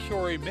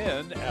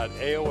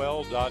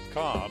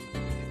kshorymen@aol.com,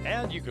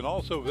 and you can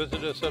also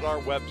visit us at our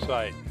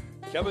website,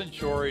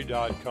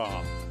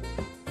 kevinshorey.com.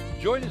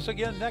 Join us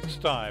again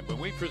next time when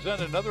we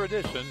present another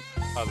edition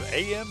of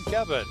AM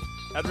Kevin.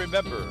 And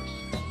remember,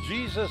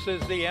 Jesus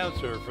is the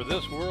answer for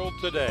this world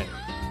today.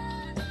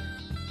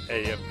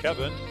 AM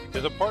Kevin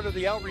is a part of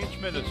the outreach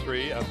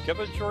ministry of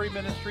Kevin Shorey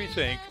Ministries,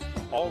 Inc.,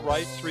 all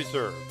rights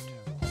reserved.